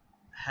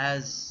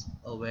has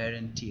a wear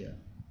and tear.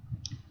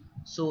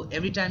 So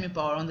every time you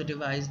power on the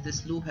device,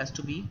 this loop has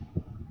to be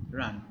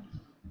run.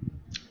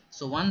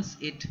 So once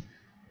the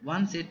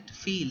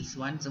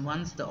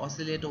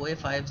oscillator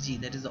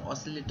OFIFG, that is the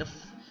oscillator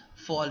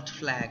fault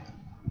flag,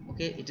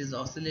 okay, it is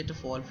oscillator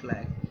fault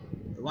flag.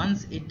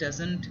 Once it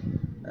doesn't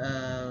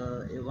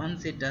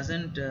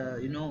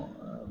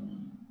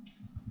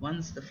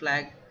once the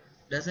flag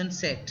doesn't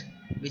set,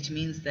 which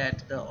means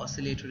that the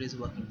oscillator is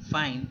working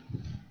fine,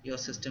 your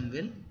system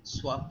will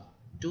swap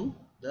to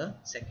the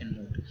second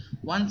mode.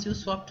 Once you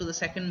swap to the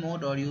second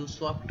mode, or you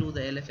swap to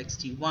the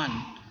LFXT1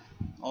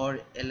 or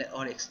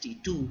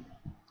XT2,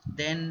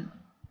 then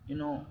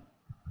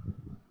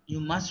you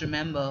must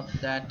remember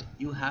that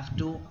you have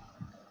to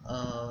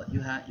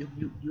you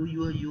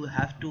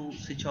have to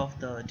switch off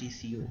the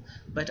DCO.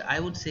 But I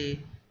would say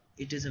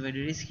it is a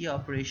very risky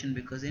operation,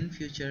 because in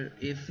future,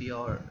 if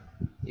your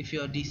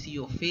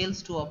DCO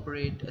fails to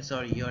operate,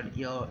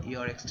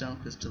 your external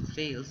crystal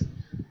fails,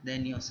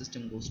 then your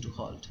system goes to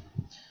halt.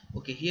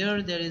 Okay,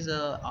 here there is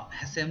a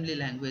assembly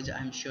language.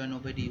 I'm sure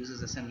nobody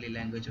uses assembly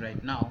language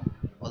right now,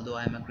 although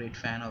I'm a great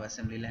fan of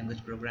assembly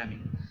language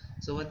programming.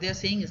 So what they're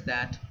saying is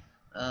that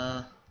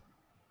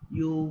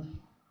you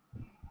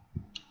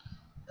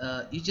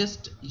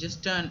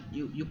just turn,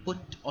 you put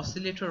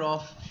oscillator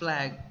off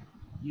flag,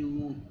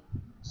 you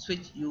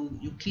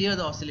clear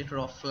the oscillator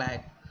off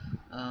flag,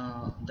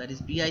 that is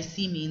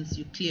BIC means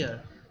you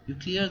clear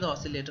the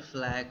oscillator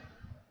flag,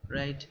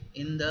 right,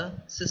 in the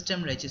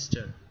system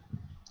register,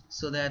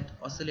 so that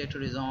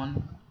oscillator is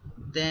on.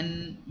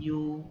 Then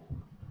you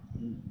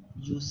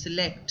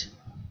select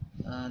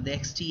the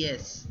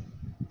XTS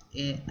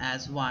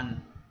as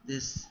 1.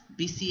 This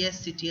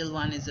BCS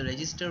CTL1 is a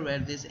register where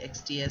this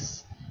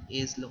XTS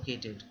is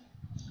located.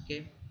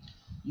 Okay,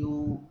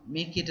 you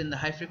make it in the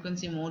high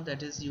frequency mode,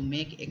 that is you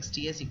make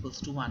XTS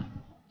equals to 1.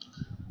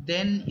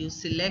 Then you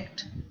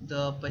select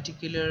the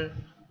particular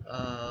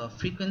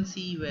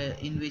frequency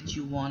in which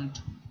you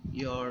want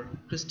your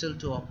crystal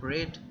to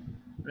operate,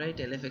 right?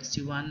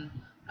 LFXT1,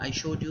 I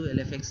showed you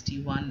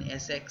LFXT1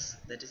 SX,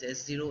 that is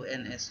S0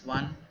 and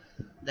S1,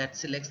 that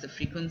selects the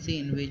frequency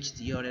in which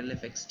your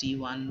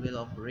LFXT1 will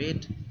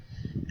operate.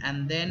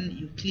 And then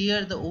you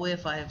clear the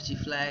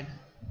OFIFG flag,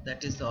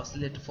 that is the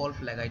oscillator fault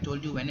flag. I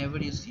told you whenever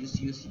you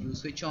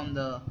switch on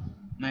the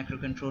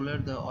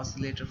microcontroller, the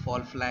oscillator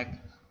fault flag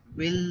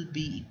will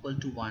be equal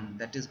to 1,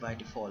 that is by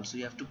default, so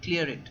you have to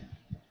clear it,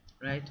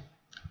 right?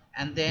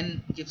 And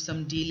then give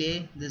some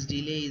delay. This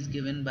delay is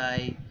given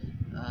by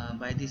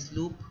this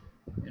loop.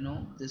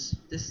 This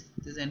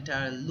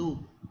entire loop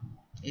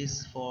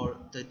is for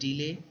the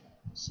delay.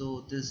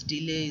 So this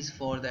delay is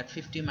for that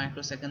 50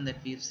 microsecond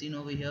that we've seen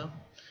over here.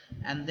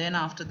 And then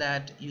after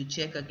that you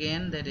check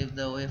again that if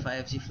the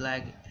OFIFG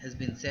flag has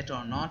been set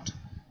or not,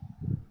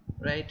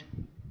 right?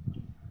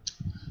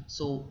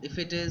 So if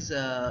it is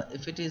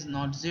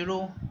not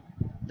 0,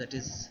 that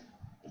is,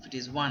 if it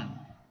is 1,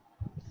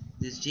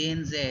 this J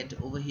and Z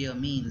over here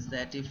means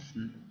that if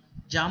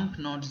jump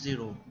not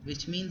 0,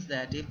 which means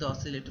that if the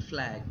oscillator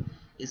flag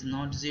is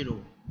not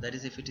 0, that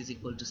is if it is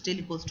still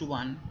equals to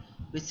 1,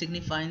 which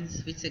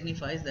signifies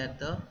that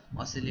the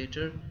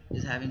oscillator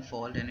is having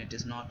fault and it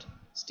is not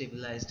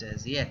stabilized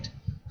as yet.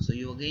 So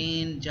you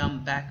again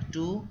jump back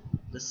to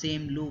the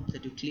same loop,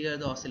 that you clear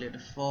the oscillator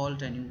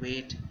fault and you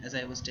wait, as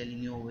I was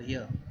telling you over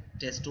here,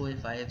 test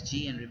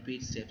OFIFG and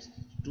repeat steps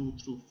 2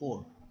 through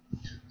 4.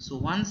 So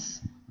once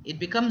it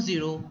becomes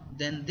 0,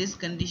 then this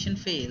condition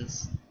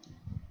fails,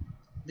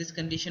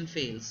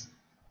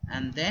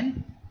 and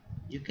then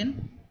you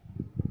can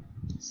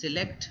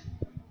select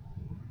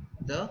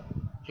the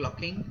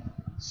clocking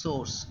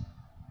source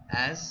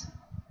as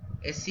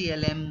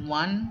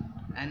SELM1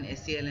 and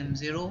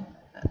SELM0.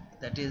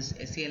 That is,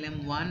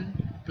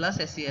 SELM1 plus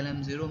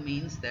SELM0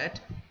 means that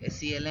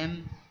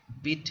SELM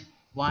bit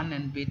 1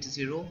 and bit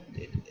 0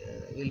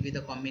 will be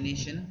the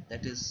combination.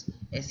 That is,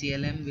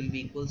 SELM will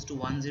be equals to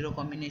 1 0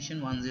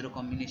 combination 1 0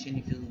 combination.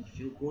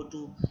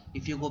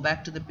 If you go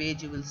back to the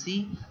page, you will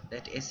see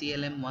that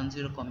SELM 1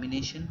 0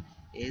 combination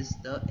is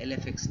the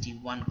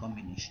LFXT1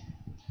 combination.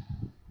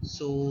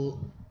 So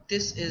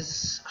this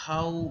is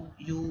how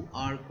you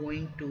are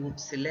going to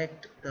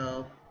select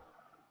the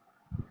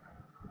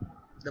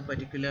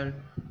particular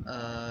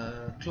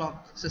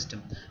clock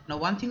system. Now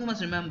one thing you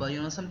must remember,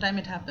 sometime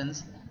it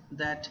happens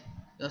that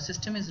your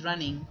system is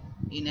running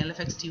in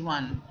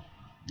LFXT1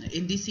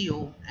 in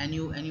DCO, and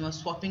you are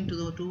swapping to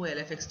the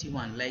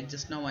LFXT1, like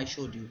just now I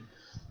showed you.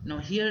 Now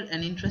here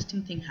an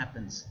interesting thing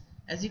happens.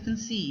 As you can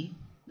see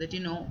that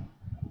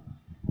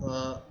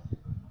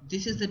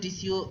this is the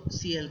DCO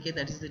CLK,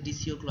 that is the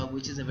DCO clock,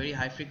 which is a very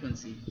high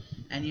frequency,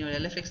 and your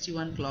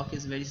LFXT1 clock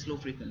is very slow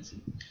frequency.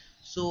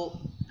 So,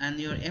 and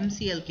your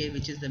MCLK,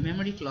 which is the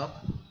memory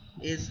clock,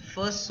 is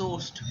first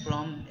sourced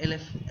from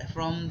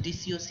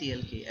DCO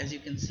CLK, as you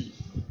can see.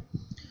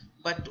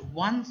 But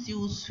once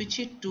you switch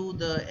it to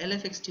the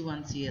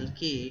LFXT1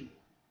 CLK,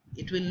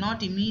 it will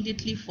not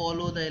immediately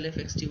follow the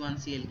LFXT1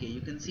 CLK.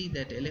 You can see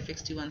that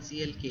LFXT1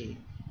 CLK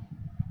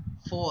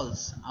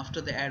falls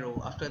after the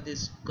arrow, after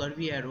this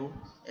curvy arrow.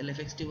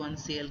 LFXT1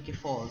 CLK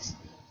falls,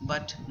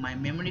 but my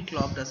memory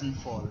clock doesn't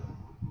fall.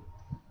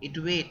 It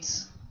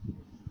waits,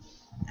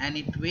 and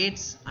it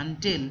waits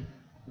until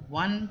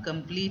one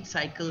complete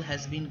cycle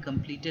has been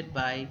completed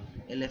by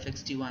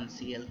LFXT1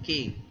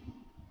 CLK,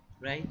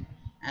 right?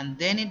 And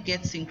then it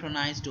gets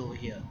synchronized over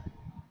here.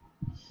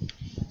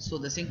 So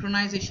the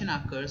synchronization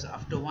occurs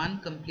after one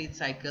complete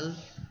cycle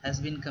has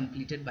been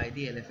completed by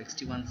the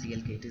LFXT1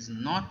 CLK. It is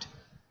not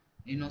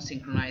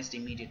synchronized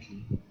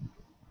immediately.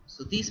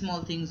 So these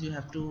small things you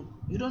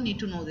don't need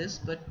to know this,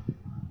 but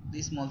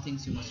these small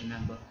things you must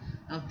remember.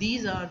 Now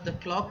these are the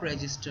clock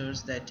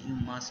registers that you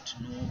must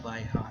know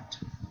by heart.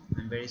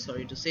 I'm very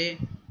sorry to say,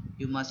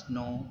 you must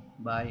know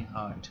by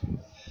heart.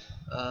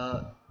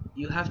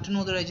 You have to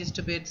know the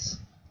register bits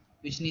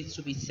which needs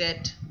to be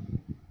set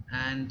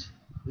and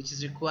which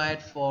is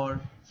required for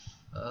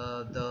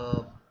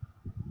the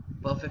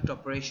perfect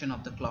operation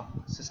of the clock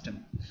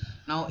system.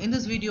 Now in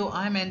this video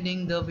I'm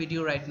ending the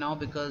video right now,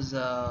 because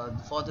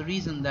for the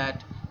reason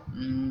that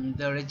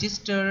the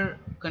register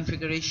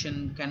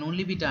configuration can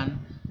only be done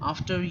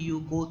after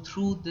you go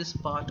through this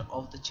part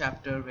of the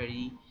chapter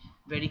very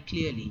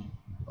clearly.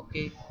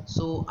 Okay,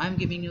 so I'm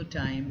giving you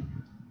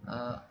time.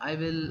 I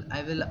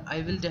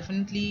will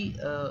definitely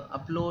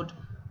upload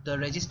the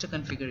register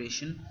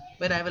configuration,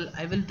 but I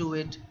will do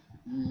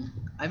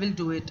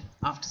it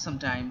after some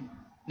time,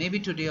 maybe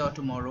today or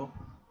tomorrow,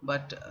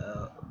 but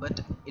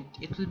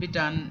it will be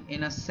done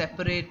in a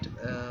separate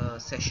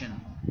session,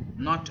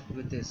 not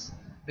with this,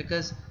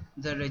 because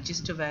the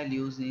register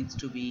values needs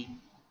to be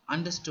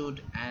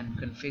understood and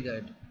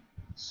configured.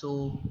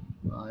 So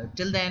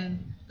till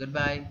then,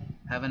 goodbye,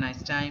 have a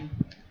nice time,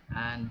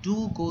 and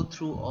do go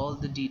through all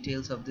the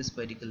details of this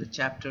particular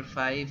chapter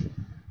 5,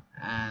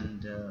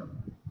 and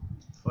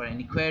for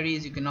any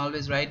queries you can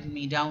always write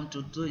me down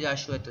to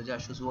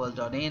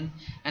tujashu@tujashusworld.in,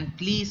 and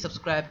please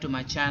subscribe to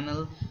my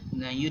channel,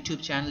 my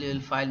YouTube channel. You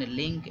will find a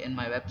link in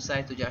my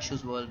website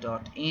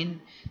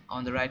tujashusworld.in.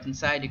 On the right hand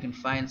side you can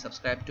find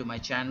subscribe to my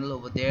channel.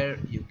 Over there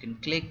you can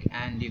click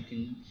and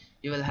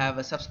you will have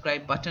a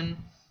subscribe button.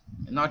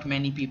 Not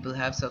many people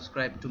have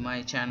subscribed to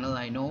my channel,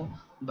 I know,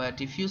 but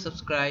if you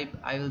subscribe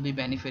I will be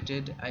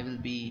benefited. I will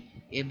be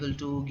able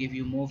to give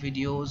you more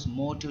videos,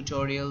 more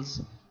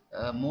tutorials,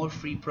 more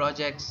free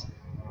projects.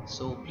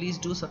 So please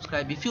do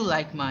subscribe. If you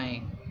like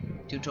my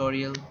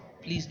tutorial,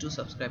 please do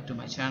subscribe to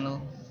my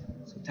channel.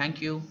 So thank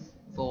you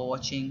for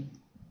watching,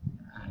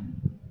 and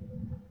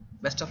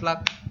best of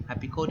luck.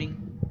 Happy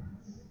coding.